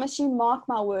 "I promise you, mark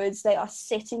my words, they are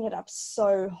setting it up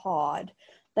so hard.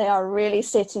 They are really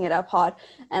setting it up hard."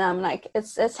 And I'm like,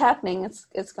 "It's happening.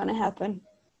 It's going to happen."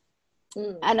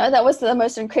 I know that was the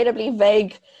most incredibly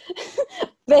vague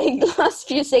last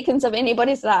few seconds of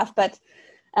anybody's life, but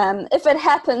if it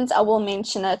happens, I will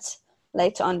mention it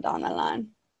later on down the line.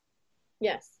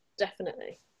 Yes,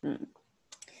 definitely.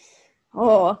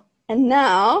 Oh, and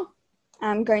now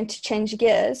I'm going to change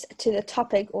gears to the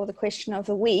topic or the question of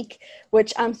the week,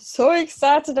 which I'm so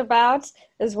excited about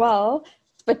as well.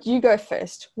 But you go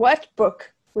first. What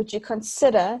book would you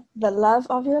consider the love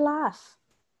of your life?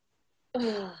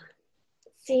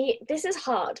 See, this is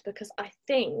hard because I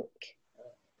think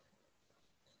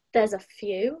there's a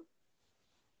few.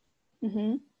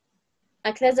 Mm-hmm.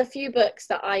 Like, there's a few books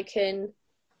that I can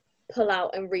pull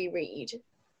out and reread.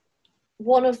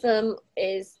 One of them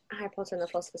is Harry Potter and the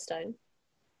Philosopher's Stone.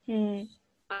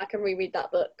 I can reread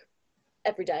that book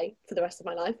every day for the rest of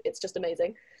my life. It's just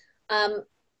amazing.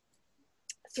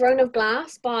 Throne of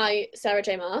Glass by Sarah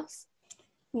J. Maas.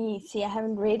 See, I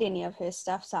haven't read any of her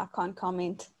stuff, so I can't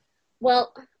comment.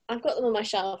 Well, I've got them on my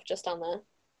shelf just down there.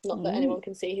 Not that anyone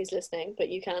can see who's listening, but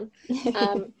you can.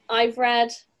 I've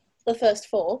read the first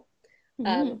 4.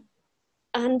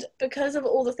 And because of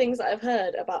all the things that I've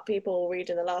heard about people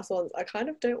reading the last ones, I kind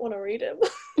of don't want to read them.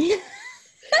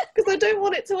 Because I don't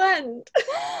want it to end.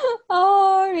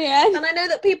 Oh, man. And I know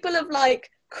that people have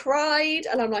like cried,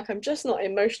 and I'm like, I'm just not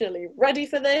emotionally ready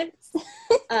for this.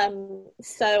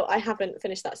 So I haven't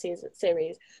finished that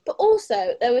series. But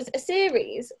also there was a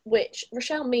series which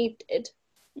Rochelle Mead did,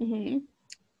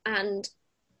 and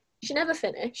she never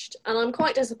finished, and I'm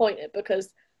quite disappointed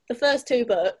because the first 2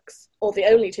 books, or the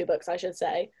only 2 books I should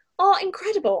say, are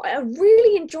incredible. I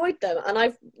really enjoyed them, and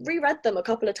I've reread them a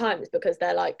couple of times because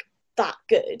they're like that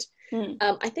good.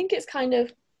 I think it's classed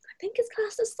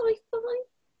as sci-fi.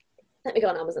 Let me go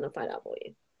on Amazon and find out for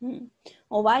you.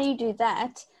 Well, while you do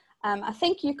that, I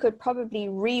think you could probably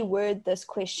reword this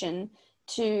question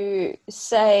to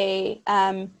say,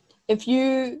 if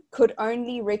you could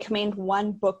only recommend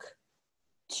one book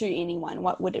to anyone,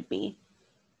 what would it be?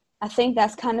 I think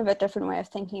that's kind of a different way of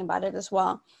thinking about it as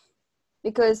well.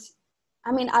 Because,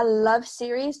 I mean, I love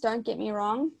series, don't get me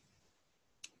wrong.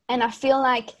 And I feel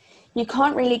like you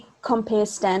can't really compare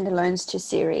standalones to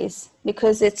series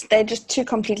because they're just 2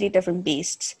 completely different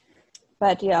beasts.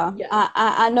 But yeah.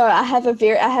 I know I have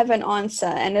an answer,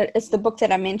 and it's the book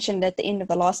that I mentioned at the end of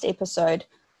the last episode,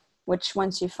 which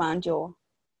once you found your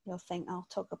thing, I'll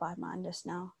talk about mine just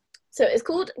now. So it's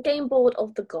called Game Board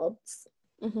of the Gods.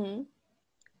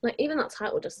 Like, even that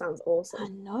title just sounds awesome. I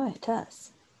know it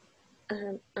does.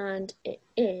 And it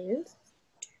is,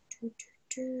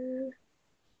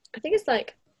 I think it's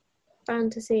like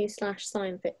fantasy /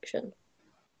 science fiction.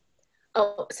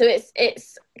 Oh, so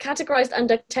it's categorized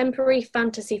under temporary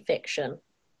fantasy fiction.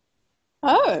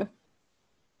 Oh,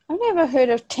 I've never heard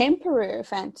of temporary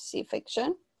fantasy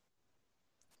fiction.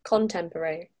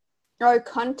 Contemporary. Oh,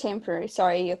 contemporary.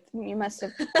 Sorry, you must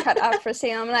have cut out for a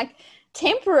second. I'm like,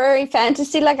 temporary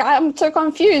fantasy? Like, I'm so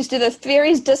confused. Do the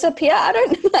fairies disappear? I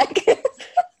don't like.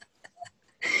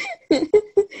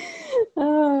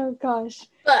 Oh gosh.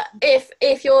 But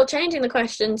if you're changing the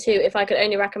question to if I could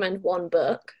only recommend one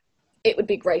book, it would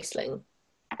be Graceling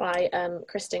by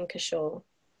Kristin Cashore.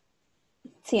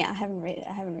 See, I haven't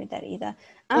read that either.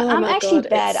 I'm actually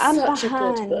bad. I'm such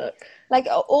behind. A good book. Like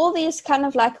all these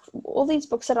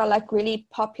books that are like really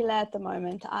popular at the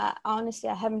moment. I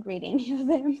haven't read any of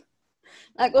them.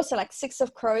 Like also like Six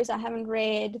of Crows, I haven't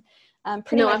read.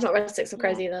 I've not read Six of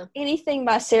Crows either. Anything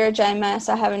by Sarah J. Maas,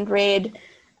 I haven't read.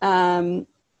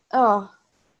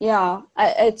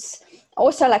 It's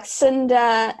also like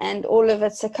Cinder and all of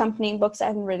its accompanying books. I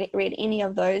haven't read any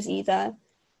of those either.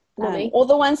 All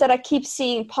the ones that I keep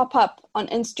seeing pop up on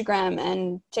Instagram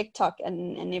and TikTok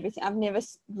and everything. I've never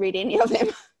read any of them.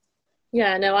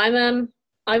 Yeah, no,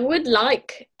 I would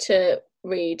like to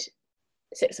read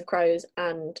Six of Crows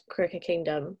and Crooked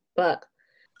Kingdom, but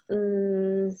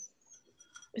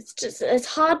it's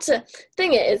hard to.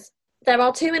 Thing is, there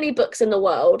are too many books in the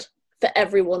world for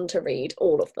everyone to read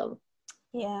all of them.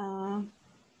 Yeah.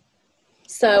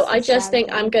 So I just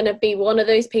think I'm going to be one of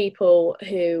those people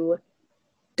who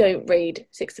don't read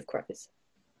Six of Crows.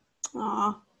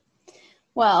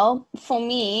 Well, for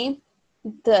me,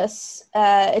 this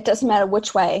it doesn't matter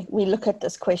which way we look at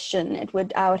this question.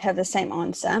 I would have the same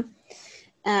answer.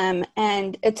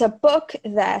 And it's a book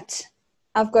that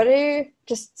I've got to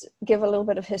just give a little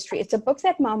bit of history. It's a book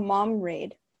that my mom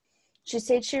read. She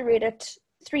said she read it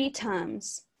 3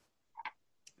 times.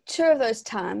 2 of those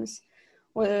times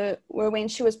were when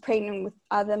she was pregnant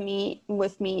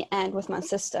with me and with my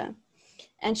sister.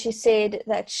 And she said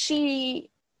that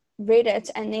she read it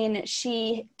and then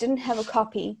she didn't have a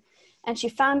copy. And she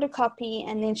found a copy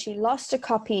and then she lost a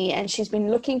copy and she's been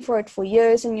looking for it for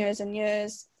years and years and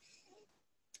years.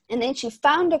 And then she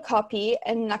found a copy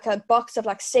in like a box of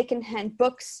like secondhand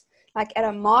books, like at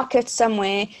a market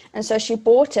somewhere. And so she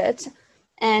bought it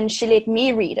and she let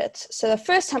me read it. So the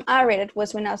first time I read it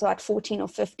was when I was about 14 or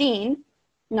 15.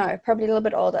 No, probably a little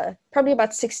bit older, probably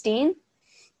about 16.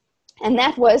 And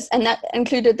that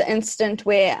included the incident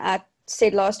where I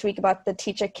said last week about the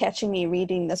teacher catching me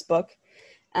reading this book.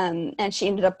 And she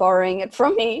ended up borrowing it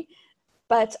from me.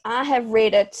 But I have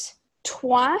read it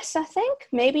twice, I think,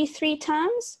 maybe 3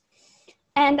 times.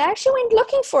 And I actually went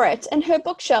looking for it in her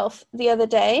bookshelf the other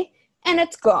day, and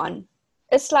it's gone.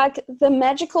 It's like the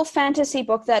magical fantasy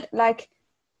book that like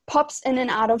pops in and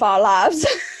out of our lives.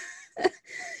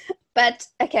 But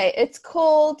okay, it's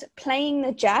called Playing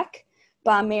the Jack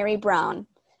by Mary Brown.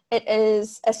 It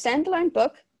is a standalone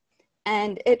book,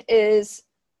 and it is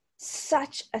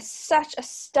such a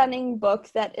stunning book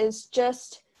that is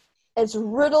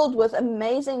riddled with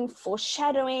amazing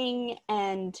foreshadowing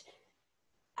and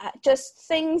just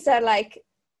things that like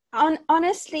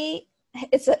honestly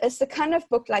it's the kind of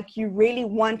book like you really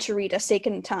want to read a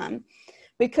second time,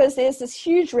 because there's this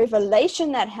huge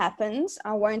revelation that happens.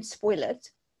 I won't spoil it,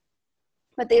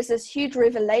 but there's this huge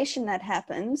revelation that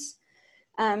happens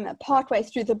partway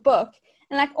through the book,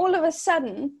 and like all of a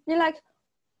sudden you're like,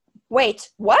 wait,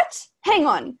 what? Hang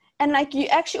on. And like you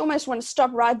actually almost want to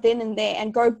stop right then and there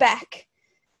and go back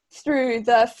through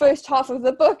the first half of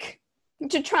the book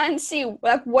to try and see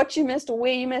like what you missed or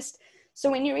where you missed. So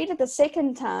when you read it the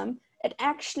second time, it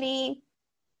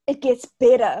gets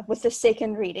better with the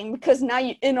second reading, because now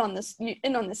you're in on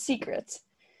the secret,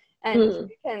 and you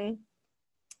can,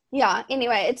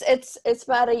 anyway, it's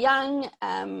about a young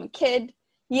kid.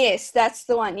 Yes, that's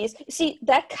the one. Yes, see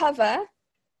that cover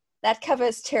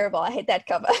is terrible. I hate that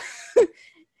cover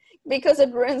because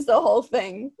it ruins the whole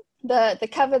thing. The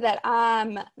cover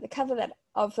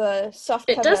of the soft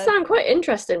cover. It does sound quite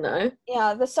interesting though.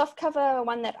 Yeah, the soft cover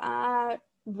one that I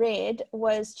read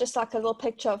was just like a little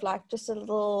picture of like just a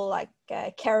little like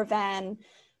caravan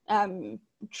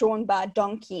drawn by a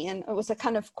donkey, and it was a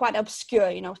kind of quite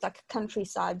obscure, with like a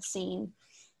countryside scene.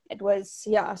 It was,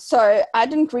 so I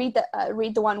didn't read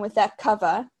the one with that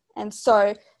cover, and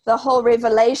so the whole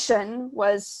revelation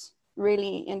was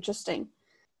really interesting.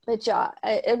 But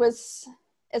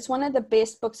it's one of the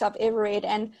best books I've ever read,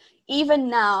 and even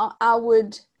now I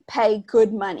would pay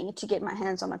good money to get my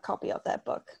hands on a copy of that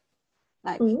book.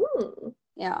 Like,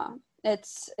 yeah,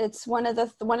 it's one of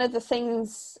the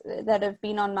things that have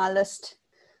been on my list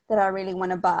that I really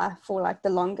want to buy for like the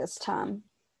longest time.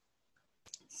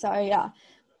 So yeah,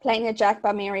 Playing a Jack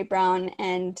by Mary Brown,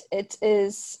 and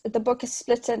the book is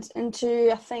split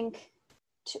into I think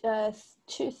 2,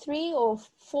 3 or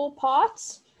 4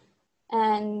 parts,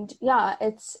 and yeah,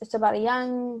 it's about a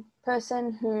young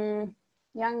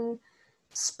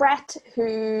sprat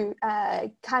who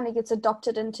kind of gets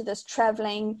adopted into this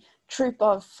traveling troupe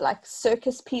of like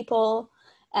circus people,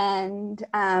 and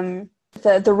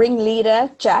the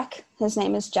ringleader, Jack, his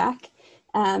name is Jack,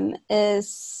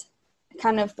 is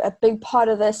kind of a big part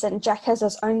of this, and Jack has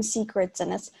his own secrets,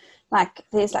 and it's like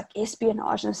there's like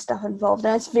espionage and stuff involved,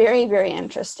 and it's very, very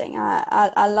interesting.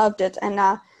 I loved it, and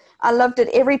I loved it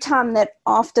every time that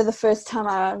after the first time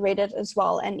I read it as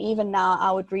well, and even now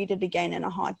I would read it again in a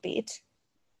heartbeat.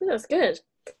 That's good.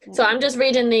 So I'm just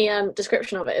reading the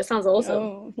description of it. It sounds awesome.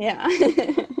 Oh, yeah.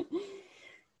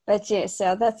 But yeah,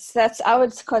 so that's I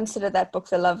would consider that book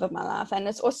the love of my life, and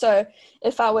it's also,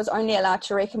 if I was only allowed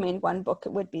to recommend one book,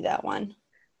 it would be that one.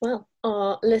 Well,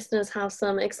 our listeners have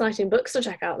some exciting books to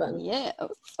check out then. Yeah.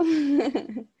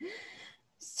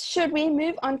 Should we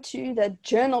move on to the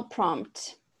journal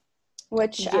prompt,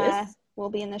 which will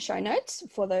be in the show notes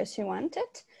for those who want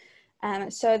it.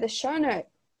 So the show note,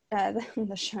 the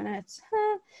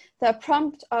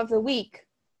prompt of the week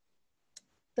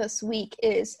this week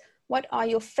is: what are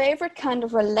your favorite kind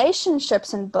of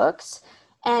relationships in books,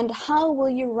 and how will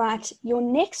you write your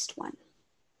next one?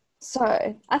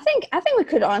 So I think we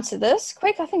could answer this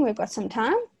quick. I think we've got some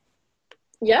time.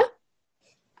 Yeah.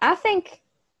 I think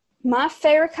my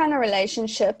favorite kind of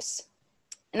relationships,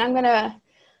 and I'm gonna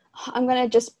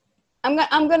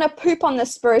poop on the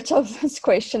spirit of this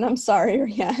question. I'm sorry,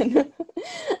 Rianne.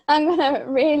 I'm gonna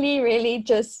really, really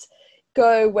just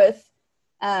go with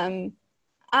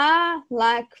I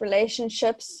like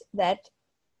relationships that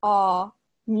are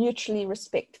mutually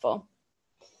respectful,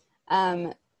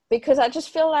 because I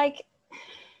just feel like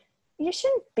you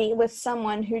shouldn't be with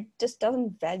someone who just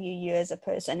doesn't value you as a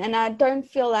person, and I don't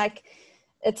feel like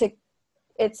it's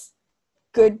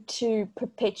good to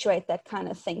perpetuate that kind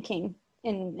of thinking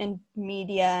in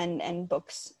media and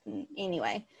books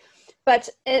anyway. But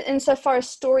insofar as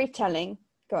storytelling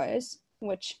goes,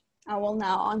 which I will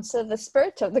now answer the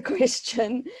spirit of the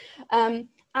question, I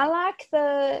like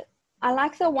the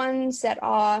ones that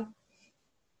are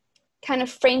kind of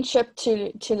friendship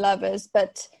to lovers,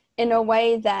 but in a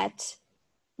way that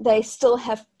they still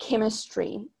have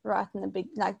chemistry right in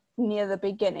near the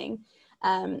beginning.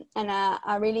 And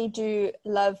I really do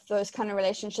love those kind of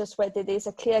relationships where there's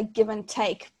a clear give and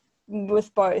take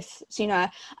with both. So,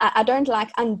 I don't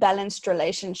like unbalanced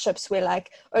relationships where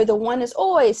like, oh, the one is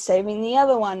always saving the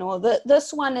other one, or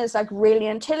this one is like really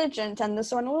intelligent and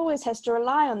this one always has to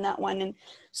rely on that one. And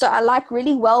so I like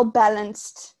really well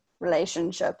balanced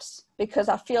relationships, because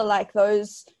I feel like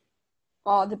those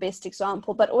are the best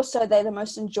example, but also they're the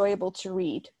most enjoyable to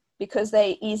read because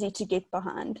they're easy to get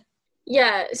behind.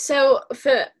 Yeah, so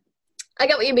I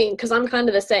get what you mean, because I'm kind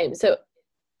of the same. So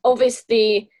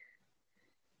obviously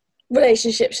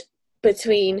relationships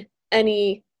between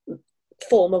any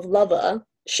form of lover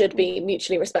should be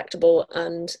mutually respectable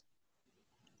and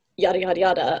yada yada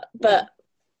yada, but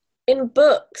in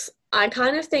books I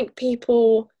kind of think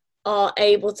people are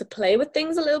able to play with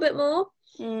things a little bit more.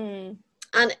 And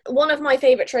one of my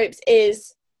favorite tropes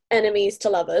is enemies to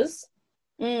lovers.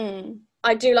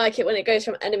 I do like it when it goes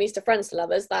from enemies to friends to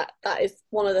lovers. That is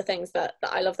one of the things that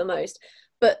I love the most.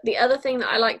 But the other thing that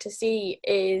I like to see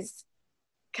is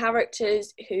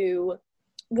characters who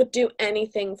would do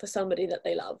anything for somebody that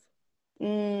they love.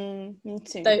 Me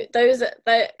too. Those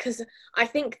because I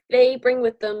think they bring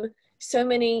with them so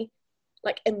many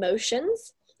like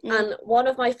emotions. And one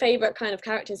of my favorite kind of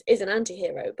characters is an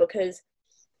anti-hero, because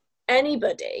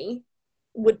anybody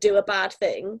would do a bad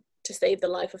thing to save the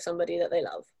life of somebody that they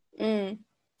love. And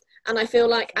I feel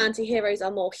like anti-heroes are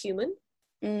more human.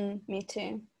 Me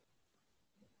too.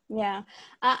 Yeah.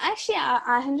 Actually,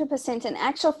 I 100%. In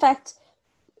actual fact,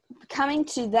 coming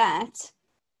to that,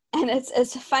 and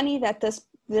it's funny that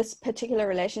this particular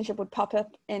relationship would pop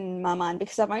up in my mind,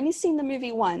 because I've only seen the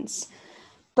movie once,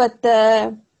 but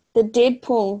the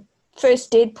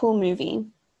first Deadpool movie,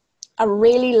 I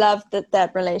really loved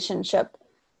that relationship,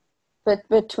 but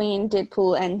between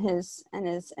Deadpool and his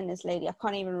lady. I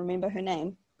can't even remember her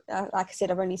name. Like I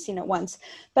said, I've only seen it once,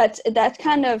 but that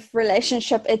kind of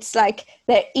relationship, it's like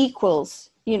they're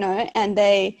equals, you know,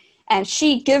 and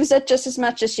she gives it just as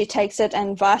much as she takes it,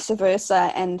 and vice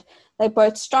versa, and they're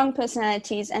both strong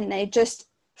personalities, and they just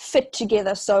fit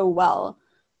together so well.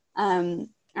 I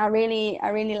really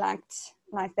liked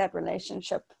that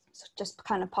relationship. It just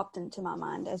kind of popped into my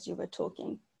mind as you were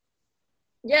talking.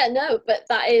 Yeah, no, but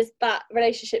that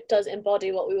relationship does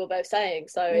embody what we were both saying,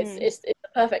 so it's the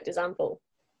perfect example.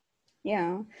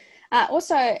 Yeah. I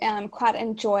also quite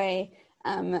enjoy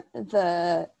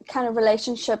the kind of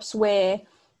relationships where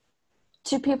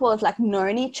two people have like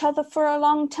known each other for a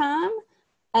long time,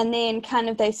 and then kind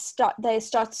of they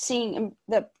start seeing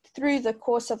through the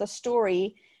course of the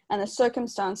story and the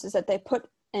circumstances that they put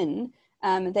in,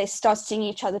 they start seeing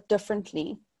each other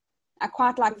differently. I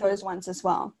quite like those ones as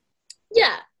well.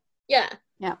 Yeah.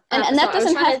 And that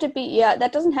doesn't have to be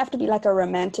that doesn't have to be like a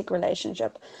romantic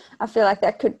relationship. I feel like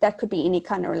that could be any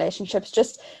kind of relationships,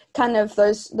 just kind of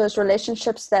those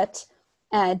relationships that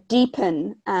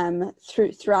deepen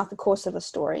throughout the course of a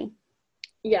story.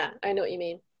 Yeah, I know what you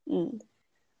mean.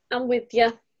 I'm with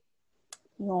you.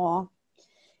 Yeah.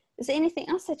 Is there anything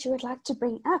else that you would like to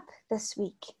bring up this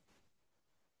week?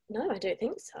 No, I don't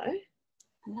think so.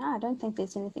 No, I don't think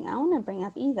there's anything I want to bring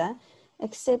up either,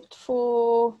 except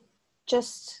for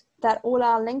just that all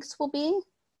our links will be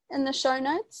in the show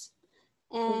notes.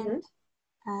 And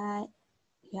I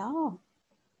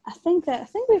think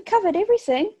we've covered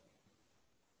everything.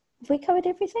 Have we covered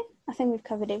everything? I think we've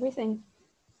covered everything.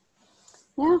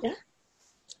 Yeah.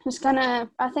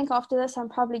 I think after this I'm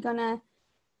probably gonna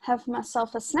have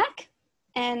myself a snack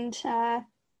and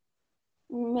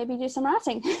maybe do some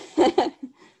writing.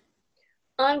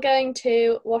 I'm going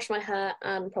to wash my hair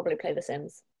and probably play The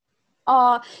Sims.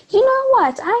 Oh, you know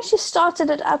what? I actually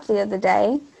started it up the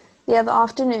other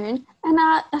afternoon, and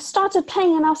I started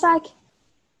playing, and I was like,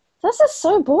 this is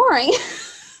so boring.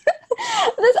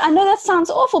 I know that sounds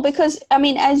awful, because, I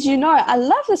mean, as you know, I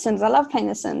love The Sims. I love playing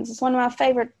The Sims. It's one of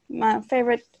my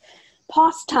favorite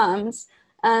pastimes.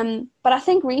 But I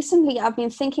think recently I've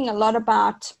been thinking a lot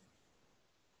about,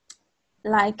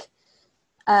 like,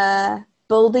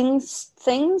 building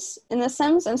things in The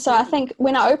Sims. And so I think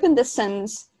when I opened The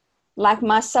Sims, like,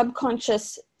 my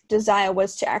subconscious desire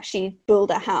was to actually build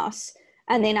a house.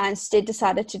 And then I instead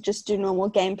decided to just do normal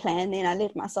gameplay. And then I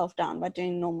let myself down by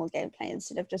doing normal gameplay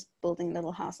instead of just building a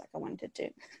little house like I wanted to.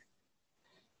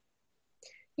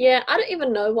 Yeah, I don't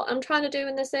even know what I'm trying to do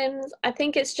in The Sims. I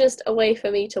think it's just a way for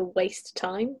me to waste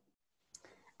time.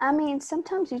 I mean,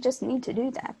 sometimes you just need to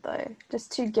do that, though,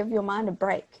 just to give your mind a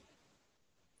break.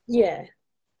 Yeah.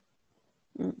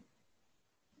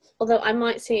 Although I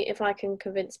might see if I can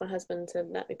convince my husband to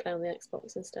let me play on the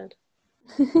Xbox instead.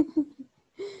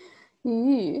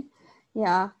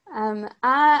 Yeah.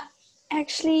 I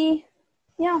actually,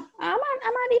 I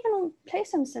might even play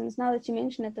some Sims now that you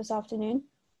mention it this afternoon.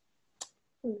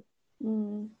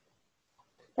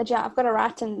 But yeah, I've got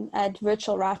a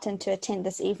virtual write-in to attend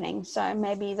this evening, so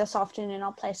maybe this afternoon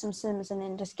I'll play some Sims and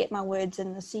then just get my words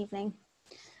in this evening.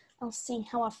 I'll see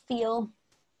how I feel.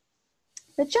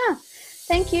 But yeah,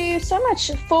 thank you so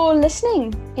much for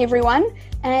listening, everyone.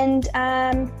 And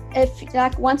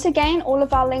once again, all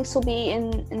of our links will be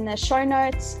in the show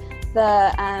notes.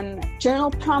 The journal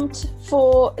prompt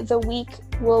for the week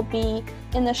will be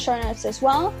in the show notes as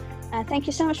well. Thank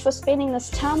you so much for spending this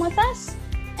time with us,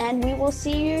 and we will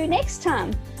see you next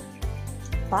time.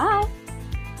 Bye.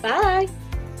 Bye.